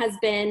 That has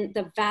been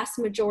the vast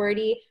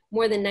majority.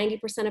 More than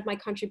 90% of my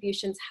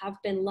contributions have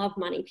been love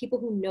money. People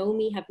who know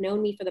me have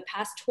known me for the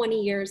past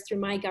 20 years through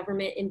my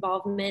government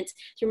involvement,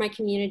 through my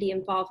community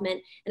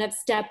involvement, and have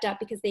stepped up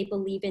because they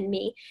believe in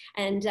me.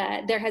 And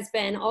there has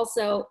been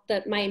also,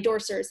 my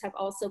endorsers have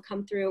also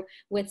come through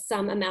with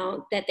some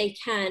amount that they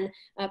can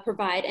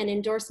provide. And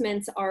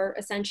endorsements are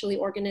essentially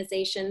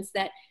organizations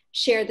that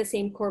share the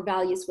same core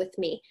values with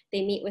me.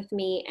 They meet with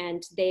me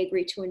and they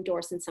agree to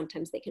endorse, and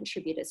sometimes they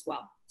contribute as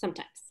well,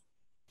 sometimes.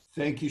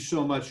 Thank you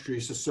so much,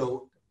 Teresa.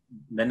 So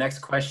the next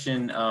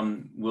question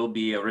will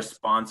be a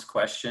response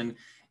question.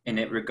 and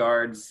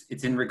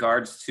it's in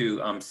regards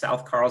to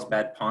South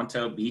Carlsbad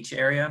Ponto Beach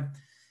area.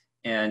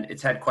 And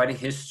it's had quite a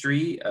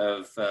history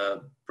of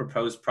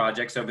proposed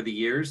projects over the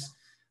years.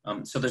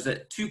 So there's a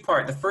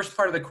two-part. The first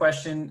part of the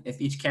question,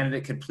 if each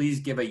candidate could please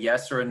give a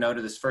yes or a no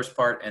to this first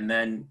part and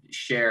then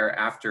share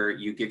after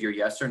you give your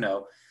yes or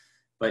no.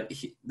 But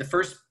the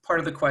first part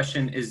of the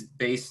question is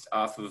based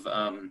off of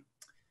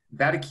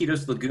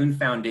Vatiquitos Lagoon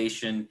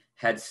Foundation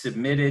had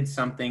submitted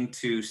something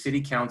to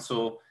City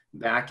Council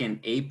back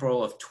in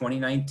April of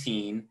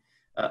 2019,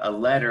 a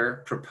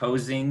letter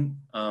proposing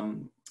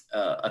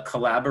a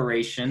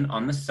collaboration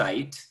on the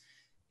site,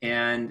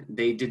 and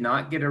they did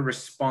not get a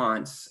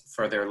response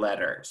for their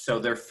letter. So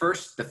the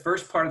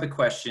first part of the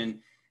question,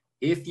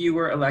 if you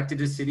were elected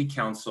to City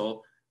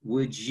Council,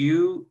 would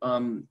you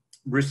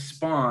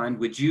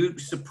would you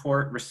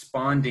support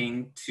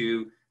responding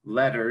to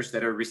letters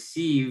that are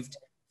received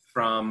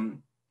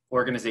from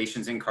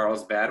organizations in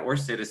Carlsbad or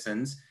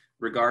citizens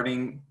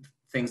regarding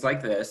things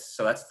like this?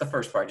 So that's the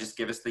first part, just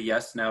give us the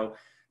yes, no.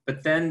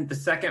 But then the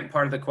second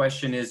part of the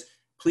question is,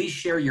 please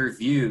share your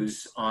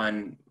views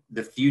on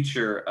the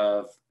future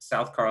of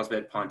South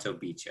Carlsbad Ponto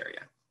Beach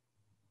area.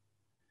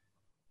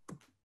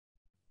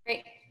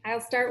 Great.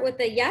 I'll start with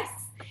a yes.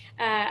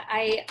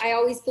 I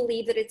always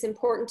believe that it's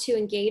important to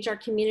engage our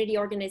community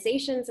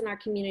organizations and our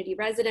community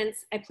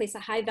residents. I place a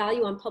high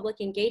value on public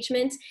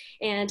engagement,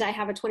 and I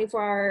have a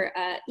 24-hour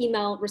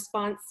email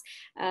response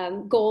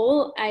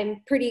goal.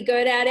 I'm pretty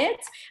good at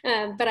it,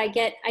 but I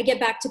get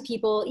back to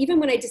people even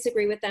when I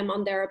disagree with them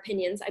on their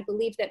opinions. I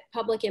believe that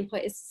public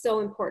input is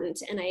so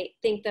important, and I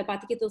think the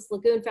Vatiquitos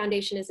Lagoon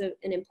Foundation is an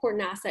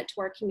important asset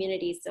to our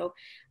community. So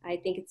I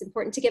think it's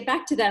important to get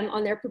back to them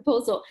on their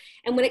proposal.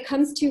 And when it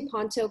comes to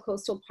Ponto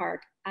Coastal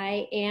Park,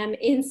 I am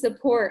in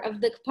support of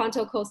the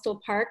Ponto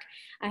Coastal Park.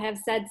 I have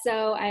said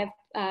so. I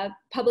have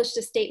published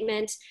a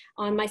statement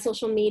on my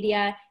social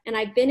media, and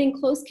I've been in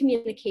close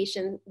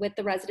communication with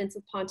the residents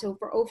of Ponto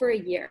for over a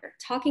year,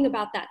 talking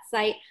about that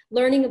site,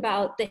 learning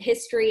about the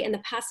history and the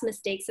past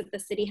mistakes that the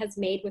city has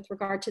made with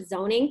regard to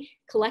zoning,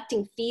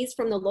 collecting fees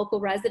from the local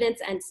residents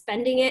and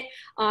spending it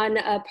on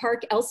a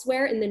park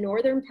elsewhere in the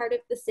northern part of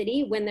the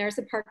city when there's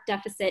a park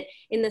deficit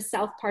in the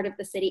south part of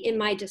the city in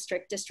my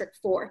district, District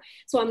 4.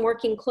 So I'm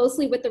working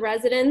closely with the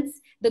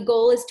residents. The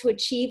goal is to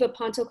achieve a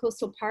Ponto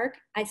Coastal Park.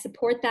 I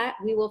support that.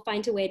 We will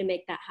find a way to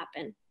make that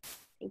happen.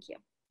 Thank you.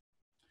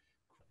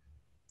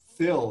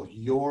 Phil,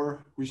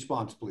 your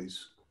response,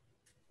 please.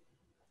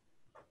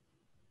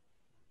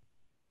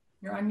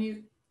 You're on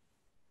mute.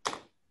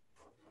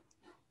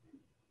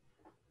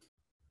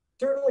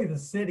 Certainly the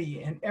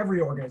city and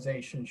every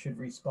organization should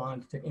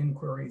respond to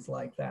inquiries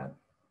like that.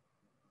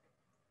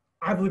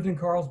 I've lived in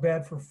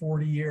Carlsbad for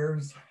 40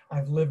 years.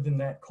 I've lived in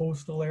that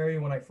coastal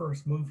area when I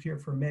first moved here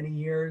for many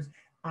years.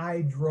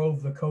 I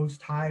drove the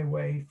Coast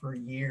Highway for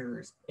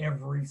years,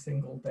 every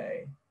single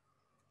day.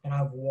 And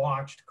I've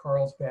watched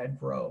Carlsbad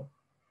grow.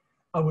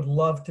 I would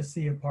love to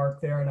see a park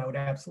there, and I would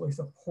absolutely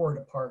support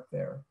a park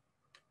there.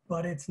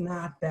 But it's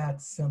not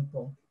that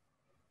simple.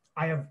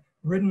 I have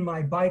ridden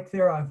my bike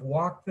there. I've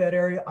walked that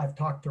area. I've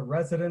talked to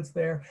residents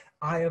there.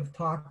 I have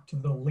talked to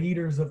the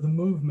leaders of the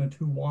movement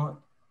who want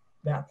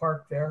that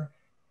park there.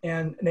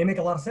 And they make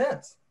a lot of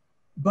sense.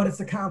 But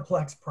it's a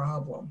complex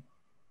problem.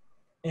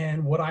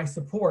 And what I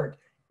support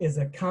is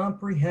a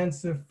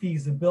comprehensive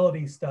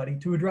feasibility study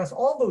to address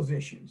all those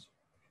issues,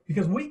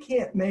 because we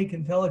can't make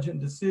intelligent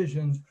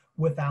decisions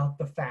without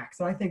the facts.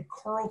 And I think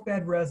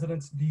Carlsbad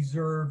residents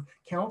deserve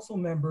council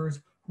members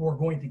who are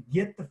going to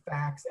get the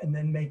facts and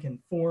then make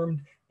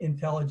informed,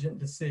 intelligent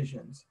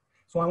decisions.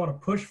 So I want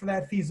to push for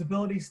that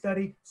feasibility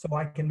study so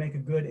I can make a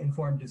good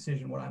informed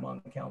decision when I'm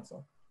on the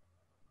council.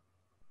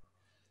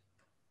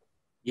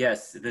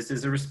 Yes, this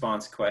is a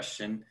response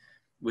question.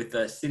 With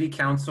the city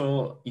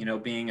council,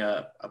 being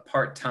a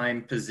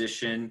part-time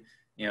position,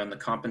 and the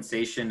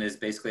compensation is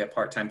basically a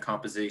part-time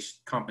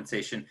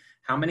compensation,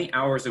 how many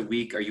hours a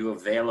week are you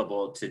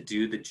available to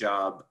do the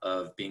job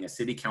of being a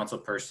city council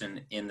person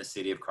in the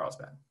city of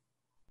Carlsbad?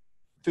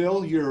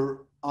 Phil,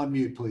 you're on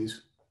mute,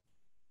 please.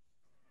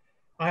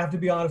 I have to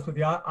be honest with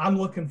you. I'm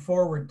looking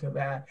forward to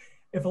that.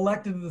 If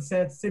elected to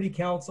the city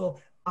council,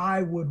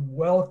 I would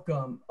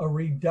welcome a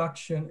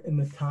reduction in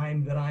the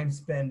time that I'm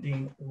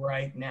spending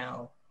right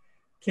now.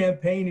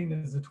 Campaigning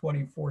is a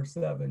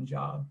 24/7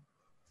 job,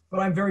 but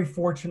I'm very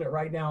fortunate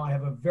right now. I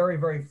have a very,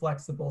 very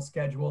flexible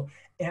schedule,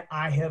 and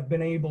I have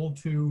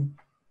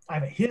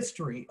a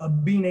history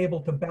of being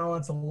able to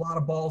balance a lot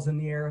of balls in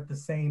the air at the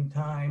same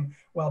time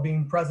while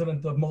being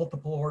president of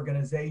multiple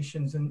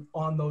organizations and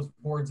on those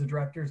boards of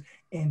directors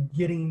and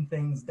getting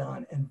things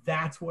done. And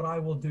that's what I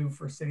will do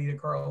for City of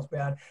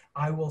Carlsbad.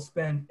 I will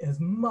spend as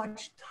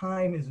much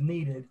time as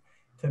needed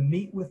to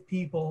meet with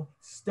people,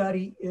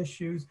 study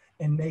issues,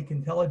 and make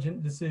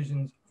intelligent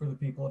decisions for the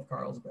people of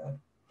Carlsbad.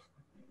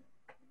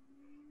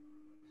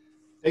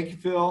 Thank you,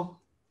 Phil.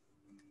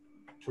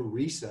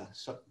 Teresa,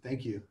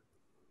 thank you.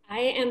 I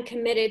am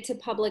committed to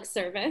public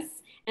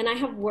service, and I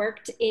have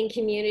worked in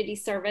community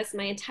service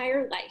my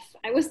entire life.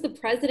 I was the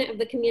president of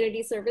the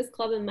community service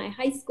club in my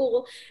high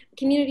school.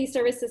 Community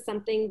service is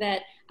something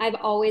that I've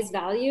always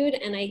valued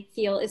and I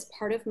feel is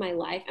part of my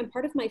life and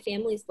part of my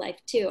family's life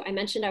too. I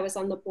mentioned I was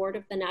on the board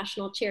of the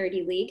National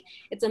Charity League.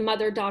 It's a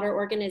mother-daughter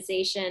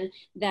organization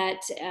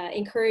that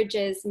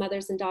encourages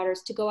mothers and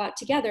daughters to go out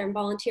together and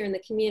volunteer in the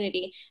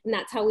community. And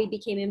that's how we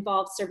became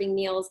involved, serving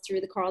meals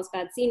through the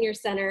Carlsbad Senior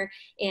Center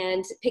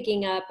and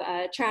picking up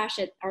trash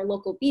at our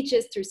local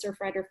beaches through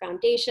Surfrider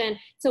Foundation.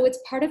 So it's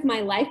part of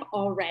my life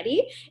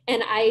already.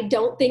 And I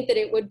don't think that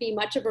it would be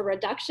much of a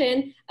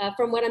reduction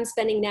from what I'm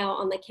spending now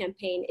on the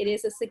campaign. It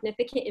is a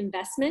significant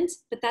investment,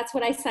 but that's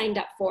what I signed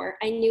up for.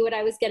 I knew what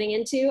I was getting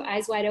into,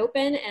 eyes wide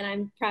open, and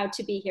I'm proud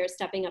to be here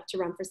stepping up to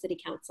run for City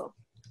Council.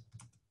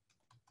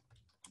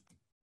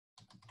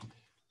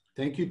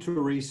 Thank you,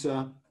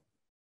 Teresa.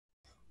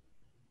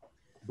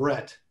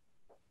 Brett.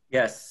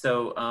 Yes,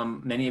 so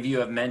many of you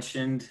have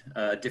mentioned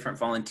different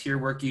volunteer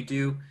work you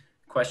do.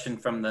 Question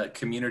from the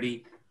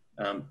community.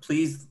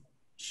 Please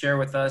share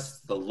with us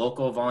the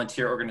local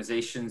volunteer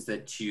organizations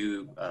that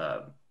you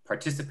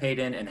participate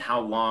in and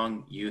how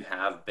long you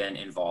have been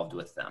involved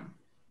with them.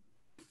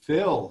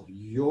 Phil,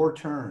 your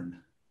turn.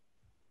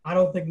 I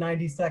don't think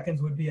 90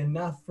 seconds would be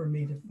enough for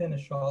me to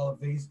finish all of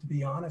these, to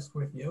be honest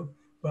with you,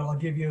 but I'll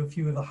give you a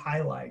few of the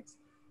highlights.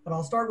 And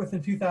I'll start with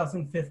in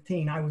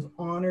 2015, I was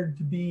honored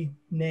to be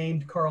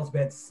named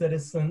Carlsbad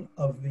Citizen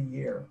of the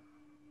Year.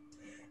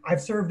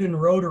 I've served in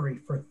Rotary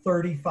for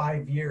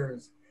 35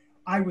 years.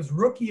 I was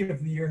Rookie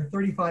of the Year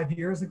 35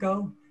 years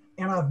ago,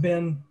 and I've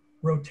been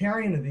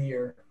Rotarian of the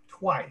Year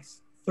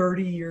twice,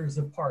 30 years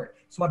apart.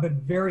 So I've been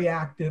very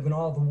active in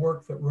all the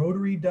work that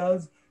Rotary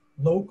does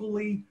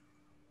locally,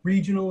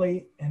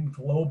 regionally, and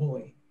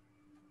globally.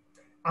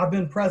 I've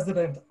been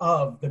president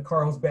of the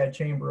Carlsbad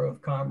Chamber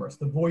of Commerce,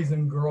 the Boys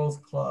and Girls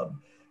Club,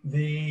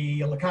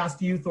 the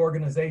Acosta Youth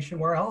Organization,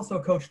 where I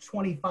also coached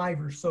 25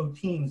 or so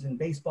teams in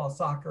baseball,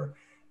 soccer,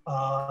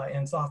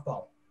 and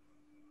softball.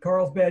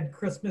 Carlsbad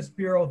Christmas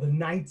Bureau, the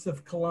Knights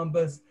of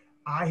Columbus.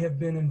 I have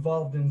been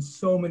involved in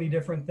so many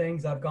different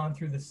things. I've gone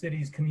through the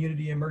city's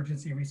community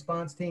emergency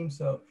response team.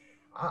 So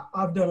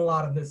I've done a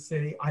lot of this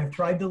city. I've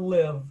tried to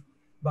live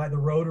by the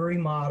Rotary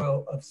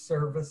motto of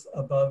service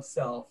above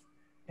self.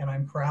 And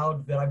I'm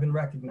proud that I've been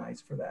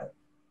recognized for that.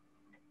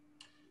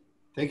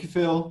 Thank you,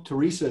 Phil.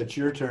 Teresa, it's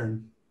your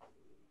turn.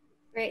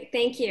 Great,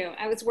 thank you.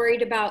 I was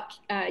worried about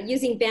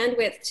using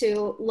bandwidth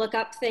to look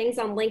up things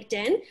on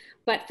LinkedIn,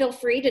 but feel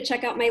free to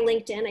check out my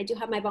LinkedIn. I do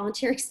have my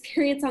volunteer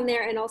experience on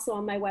there and also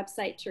on my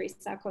website,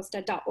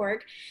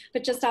 teresaacosta.org.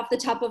 But just off the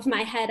top of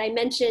my head, I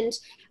mentioned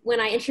when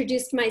I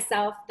introduced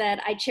myself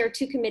that I chair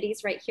 2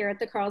 committees right here at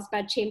the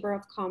Carlsbad Chamber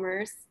of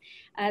Commerce.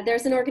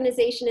 There's an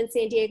organization in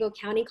San Diego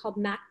County called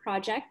MAC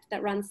Project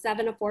that runs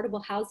 7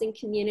 affordable housing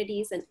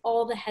communities and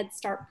all the Head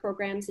Start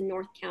programs in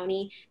North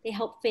County. They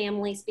help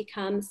families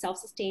become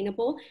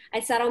self-sustainable. I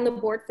sat on the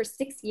board for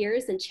 6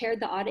 years and chaired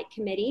the audit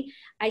committee.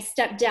 I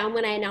stepped down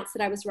when I announced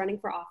that I was running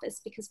for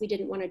office because we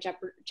didn't want to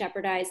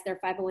jeopardize their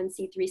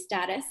 501c3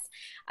 status.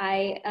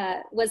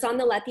 I was on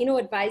the Latino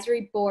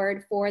Advisory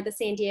Board for the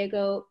San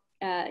Diego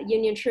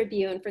Union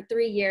Tribune for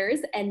 3 years.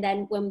 And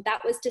then when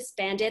that was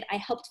disbanded, I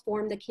helped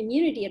form the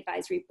Community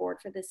Advisory Board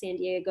for the San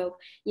Diego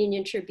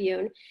Union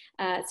Tribune.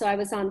 So I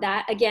was on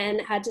that. Again,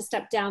 had to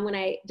step down when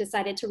I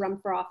decided to run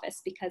for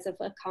office because of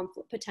a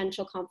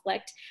potential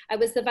conflict. I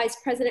was the vice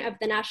president of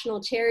the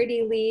National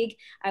Charity League.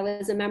 I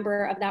was a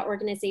member of that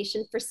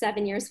organization for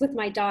 7 years with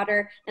my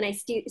daughter. And I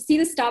see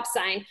the stop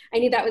sign. I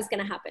knew that was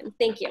going to happen.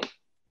 Thank you.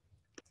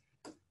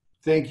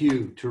 Thank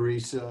you,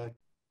 Teresa.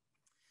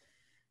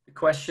 The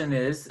question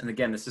is, and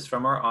again, this is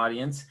from our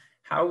audience,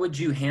 how would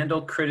you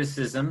handle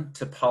criticism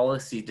to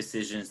policy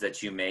decisions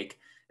that you make,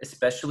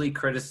 especially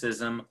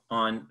criticism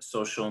on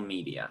social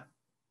media?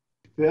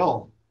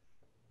 Phil.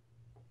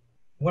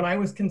 When I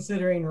was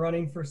considering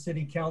running for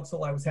city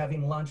council, I was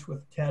having lunch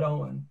with Ted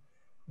Owen,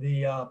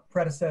 the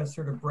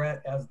predecessor to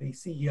Brett as the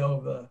CEO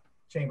of the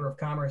Chamber of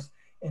Commerce.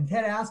 And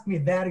Ted asked me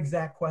that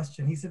exact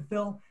question. He said,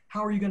 Phil,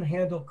 how are you going to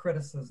handle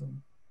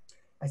criticism?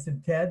 I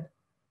said, Ted,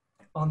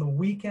 on the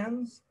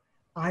weekends,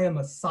 I am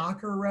a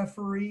soccer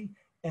referee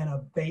and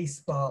a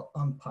baseball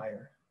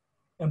umpire.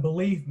 And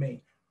believe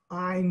me,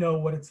 I know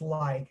what it's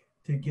like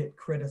to get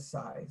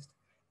criticized.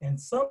 And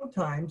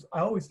sometimes I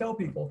always tell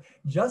people,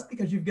 just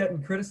because you've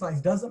gotten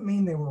criticized doesn't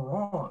mean they were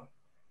wrong.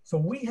 So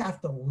we have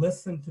to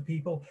listen to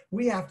people.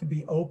 We have to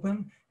be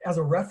open. As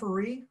a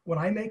referee, when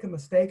I make a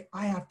mistake,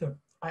 I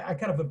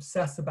kind of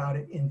obsess about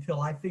it until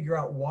I figure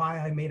out why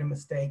I made a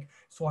mistake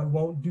so I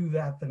won't do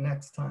that the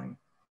next time.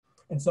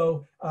 And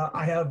so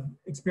I have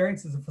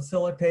experience as a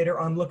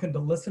facilitator. I'm looking to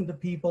listen to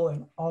people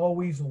and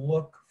always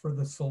look for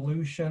the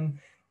solution.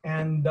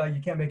 And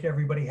you can't make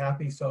everybody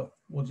happy, so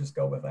we'll just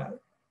go with that.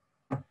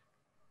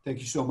 Thank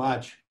you so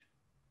much.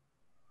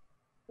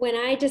 When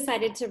I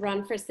decided to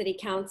run for city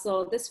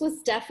council, this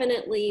was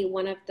definitely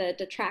one of the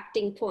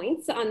detracting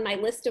points on my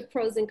list of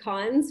pros and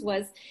cons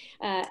was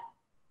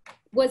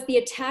was the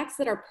attacks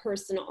that are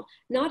personal,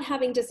 not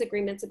having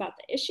disagreements about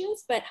the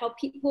issues, but how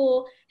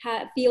people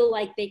feel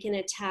like they can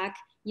attack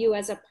you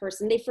as a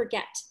person. They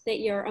forget that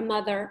you're a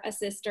mother, a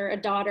sister, a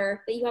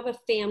daughter, that you have a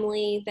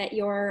family, that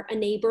you're a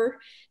neighbor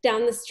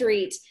down the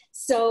street.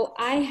 So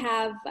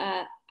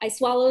I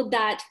swallowed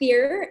that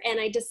fear and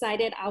I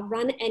decided I'll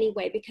run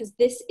anyway because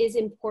this is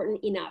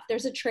important enough.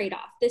 There's a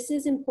trade-off. This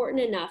is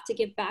important enough to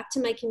give back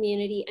to my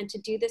community and to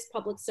do this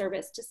public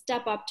service, to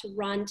step up, to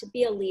run, to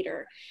be a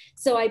leader.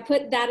 So I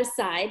put that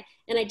aside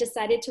and I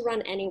decided to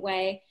run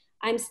anyway.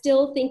 I'm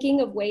still thinking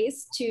of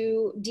ways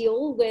to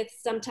deal with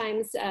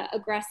sometimes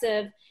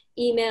aggressive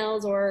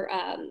emails or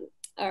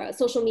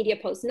social media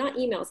posts, not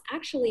emails.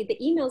 Actually, the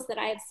emails that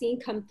I have seen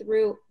come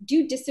through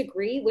do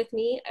disagree with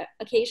me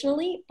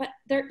occasionally, but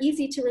they're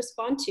easy to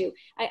respond to.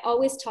 I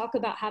always talk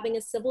about having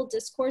a civil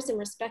discourse and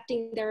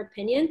respecting their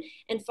opinion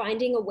and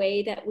finding a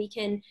way that we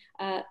can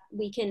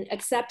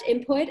accept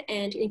input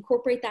and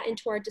incorporate that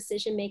into our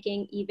decision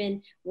making,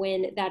 even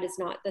when that is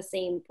not the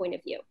same point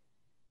of view.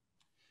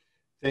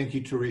 Thank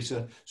you,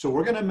 Teresa. So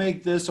we're going to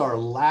make this our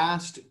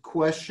last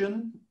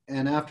question.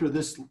 And after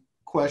this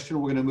question,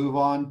 we're going to move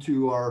on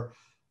to our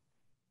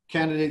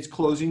candidates'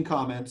 closing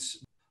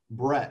comments.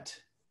 Brett.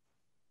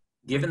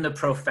 Given the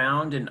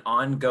profound and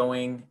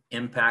ongoing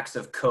impacts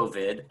of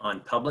COVID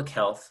on public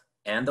health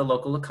and the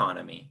local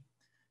economy,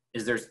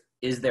 is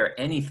there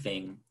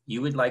anything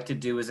you would like to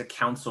do as a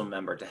council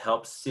member to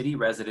help city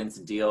residents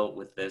deal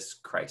with this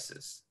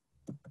crisis?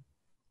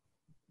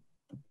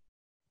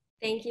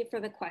 Thank you for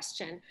the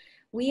question.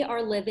 We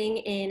are living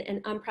in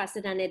an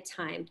unprecedented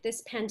time.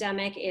 This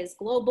pandemic is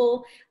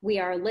global. We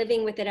are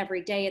living with it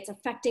every day. It's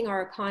affecting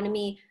our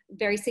economy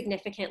very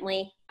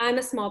significantly. I'm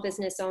a small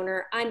business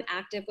owner. I'm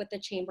active with the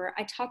chamber.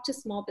 I talk to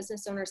small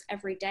business owners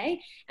every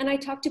day, and I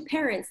talk to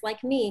parents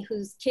like me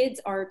whose kids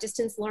are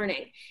distance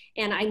learning.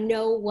 And I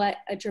know what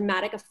a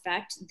dramatic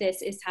effect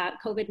this is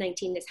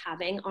COVID-19 is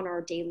having on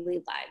our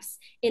daily lives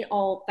in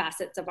all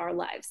facets of our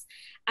lives.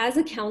 As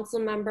a council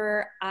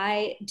member,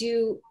 I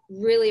do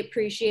really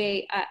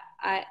appreciate,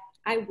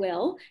 I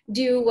will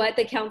do what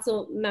the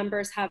council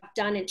members have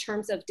done in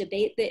terms of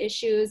debate the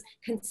issues,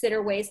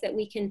 consider ways that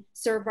we can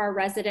serve our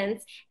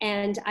residents.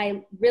 And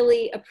I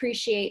really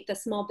appreciate the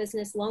small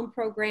business loan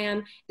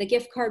program, the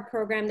gift card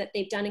program that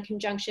they've done in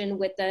conjunction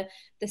with the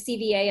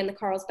CVA and the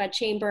Carlsbad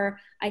Chamber.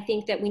 I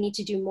think that we need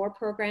to do more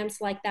programs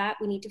like that.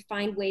 We need to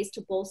find ways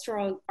to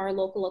bolster our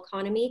local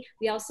economy.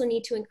 We also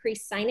need to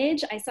increase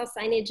signage. I saw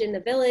signage in the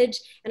village,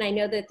 and I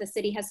know that the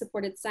city has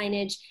supported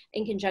signage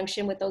in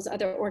conjunction with those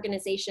other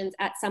organizations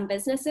at some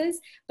businesses,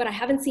 but I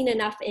haven't seen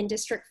enough in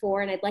District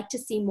 4, and I'd like to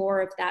see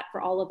more of that for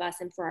all of us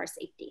and for our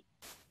safety.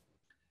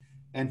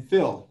 And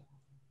Phil.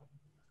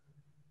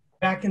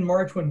 Back in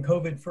March when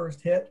COVID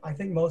first hit, I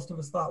think most of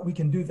us thought we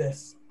can do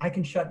this. I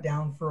can shut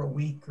down for a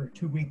week or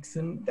 2 weeks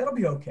and that'll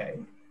be okay.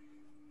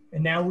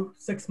 And now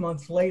 6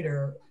 months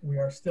later, we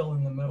are still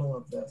in the middle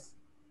of this.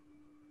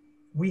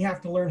 We have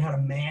to learn how to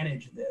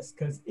manage this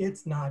because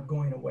it's not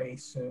going away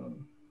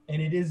soon.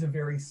 And it is a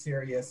very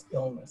serious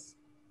illness.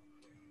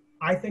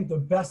 I think the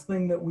best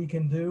thing that we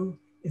can do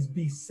is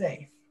be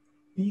safe.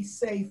 Be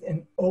safe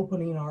in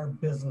opening our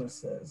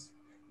businesses.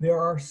 There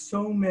are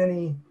so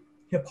many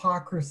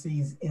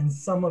hypocrisies in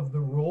some of the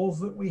rules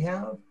that we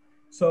have.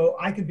 So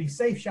I could be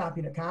safe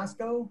shopping at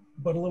Costco,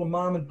 but a little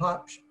mom and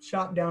pop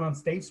shop down on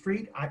State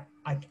Street,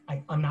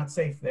 I'm not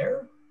safe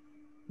there.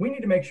 We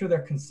need to make sure they're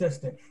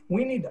consistent.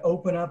 We need to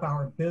open up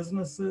our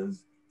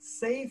businesses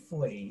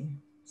safely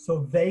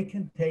so they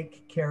can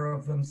take care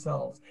of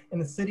themselves.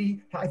 And the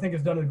city, I think,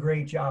 has done a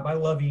great job. I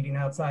love eating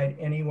outside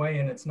anyway,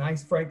 and it's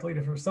nice, frankly,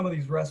 for some of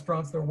these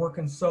restaurants, they're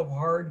working so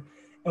hard,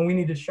 and we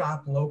need to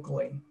shop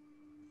locally.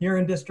 Here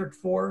in District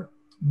 4,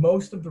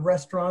 most of the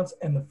restaurants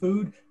and the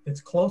food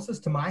that's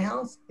closest to my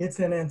house, it's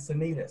in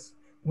Encinitas.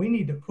 We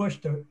need to push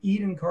to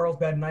eat in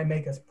Carlsbad, and I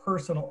make a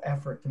personal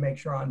effort to make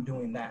sure I'm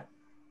doing that.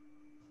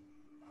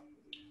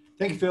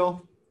 Thank you,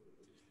 Phil.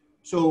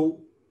 So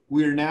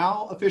we're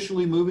now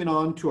officially moving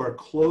on to our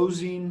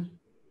closing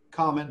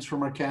comments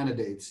from our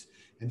candidates.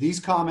 And these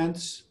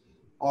comments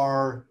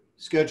are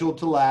scheduled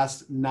to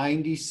last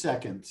 90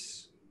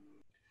 seconds.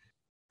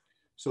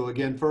 So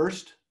again,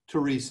 first,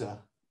 Teresa.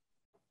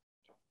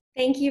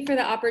 Thank you for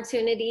the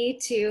opportunity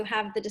to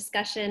have the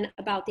discussion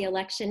about the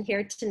election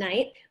here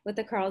tonight with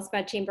the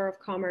Carlsbad Chamber of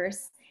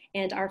Commerce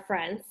and our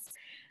friends.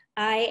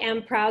 I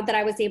am proud that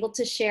I was able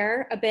to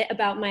share a bit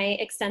about my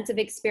extensive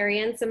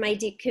experience and my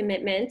deep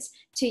commitment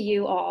to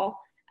you all.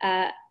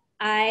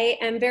 I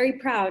am very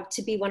proud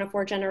to be one of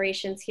 4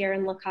 generations here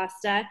in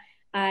Acosta.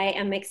 I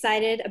am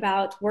excited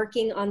about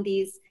working on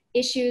these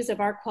issues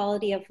of our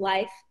quality of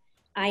life.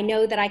 I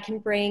know that I can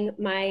bring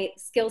my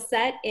skill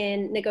set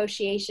in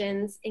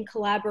negotiations, in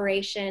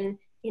collaboration,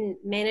 in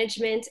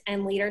management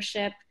and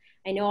leadership.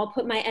 I know I'll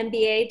put my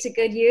MBA to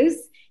good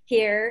use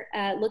here,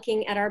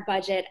 looking at our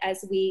budget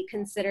as we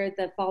consider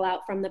the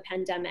fallout from the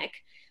pandemic.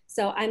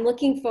 So I'm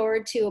looking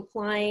forward to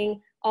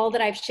applying all that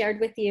I've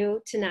shared with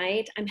you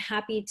tonight. I'm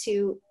happy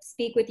to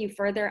speak with you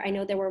further. I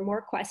know there were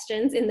more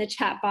questions in the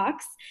chat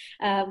box,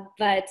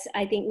 but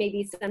I think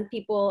maybe some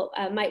people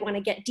might want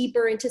to get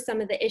deeper into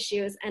some of the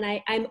issues, and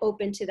I'm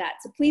open to that.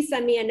 So please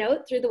send me a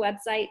note through the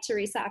website,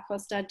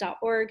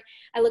 teresaacosta.org.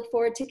 I look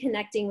forward to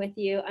connecting with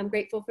you. I'm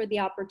grateful for the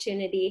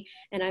opportunity,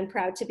 and I'm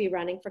proud to be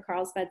running for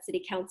Carlsbad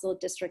City Council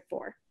District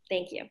 4.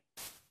 Thank you.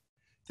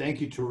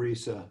 Thank you,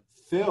 Teresa.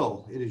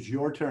 Phil, it is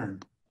your turn.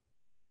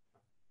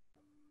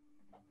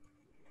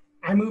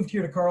 I moved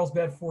here to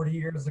Carlsbad 40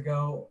 years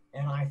ago,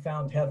 and I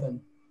found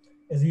heaven.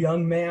 As a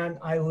young man,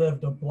 I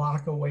lived a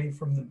block away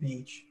from the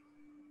beach,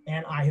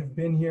 and I have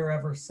been here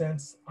ever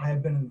since. I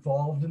have been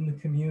involved in the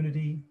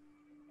community,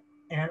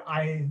 and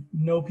I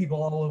know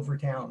people all over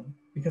town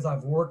because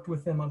I've worked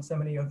with them on so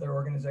many of their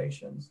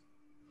organizations.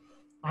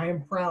 I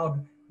am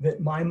proud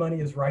that my money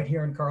is right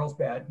here in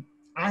Carlsbad.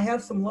 I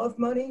have some love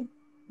money,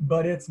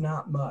 but it's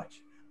not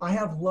much. I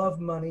have love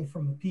money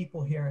from the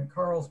people here in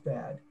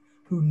Carlsbad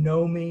who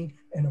know me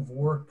and have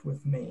worked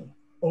with me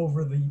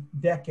over the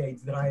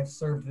decades that I have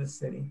served this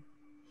city.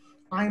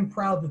 I am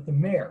proud that the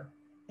mayor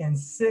and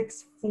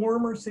 6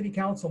 former city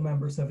council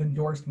members have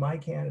endorsed my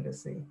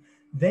candidacy.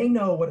 They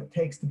know what it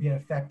takes to be an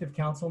effective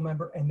council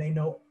member, and they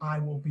know I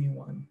will be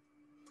one.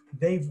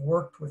 They've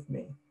worked with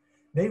me.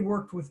 They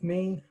worked with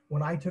me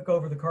when I took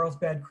over the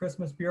Carlsbad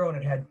Christmas Bureau and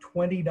it had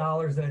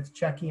 $20 in its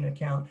checking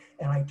account,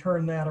 and I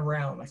turned that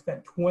around. I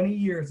spent 20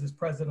 years as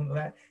president of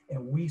that,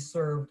 and we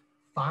served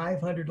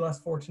 500 less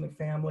fortunate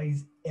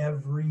families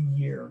every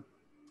year,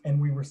 and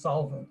we were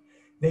solvent.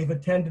 They've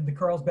attended the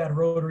Carlsbad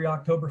Rotary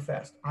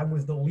Oktoberfest. I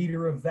was the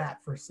leader of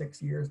that for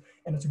 6 years,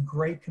 and it's a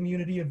great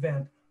community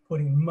event,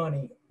 putting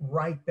money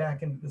right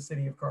back into the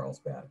city of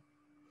Carlsbad.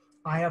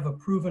 I have a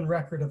proven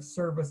record of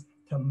service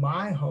to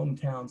my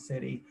hometown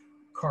city,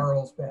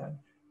 Carlsbad.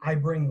 I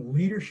bring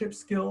leadership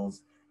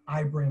skills,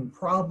 I bring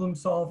problem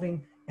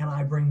solving, and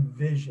I bring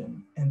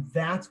vision. And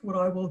that's what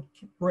I will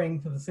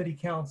bring to the city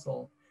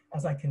council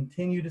as I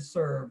continue to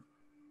serve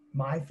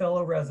my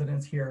fellow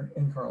residents here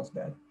in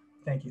Carlsbad.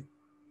 Thank you.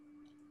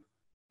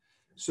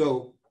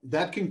 So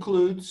that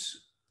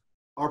concludes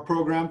our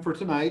program for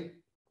tonight.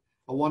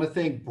 I want to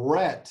thank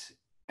Brett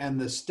and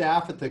the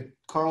staff at the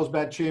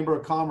Carlsbad Chamber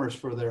of Commerce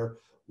for their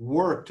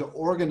work to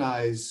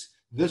organize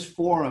this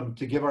forum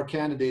to give our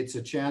candidates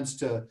a chance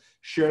to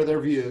share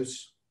their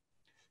views.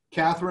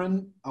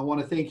 Catherine, I want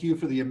to thank you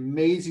for the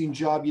amazing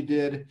job you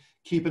did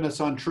keeping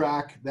us on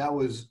track. That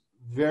was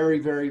very,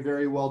 very,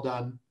 very well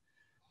done.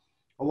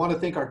 I want to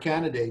thank our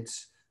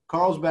candidates.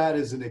 Carlsbad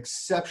is an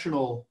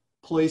exceptional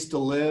place to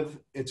live.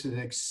 It's an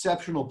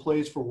exceptional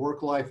place for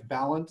work-life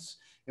balance,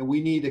 and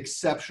we need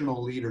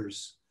exceptional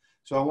leaders.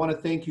 So I want to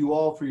thank you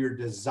all for your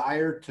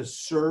desire to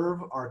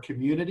serve our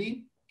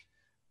community.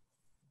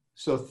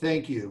 So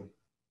thank you.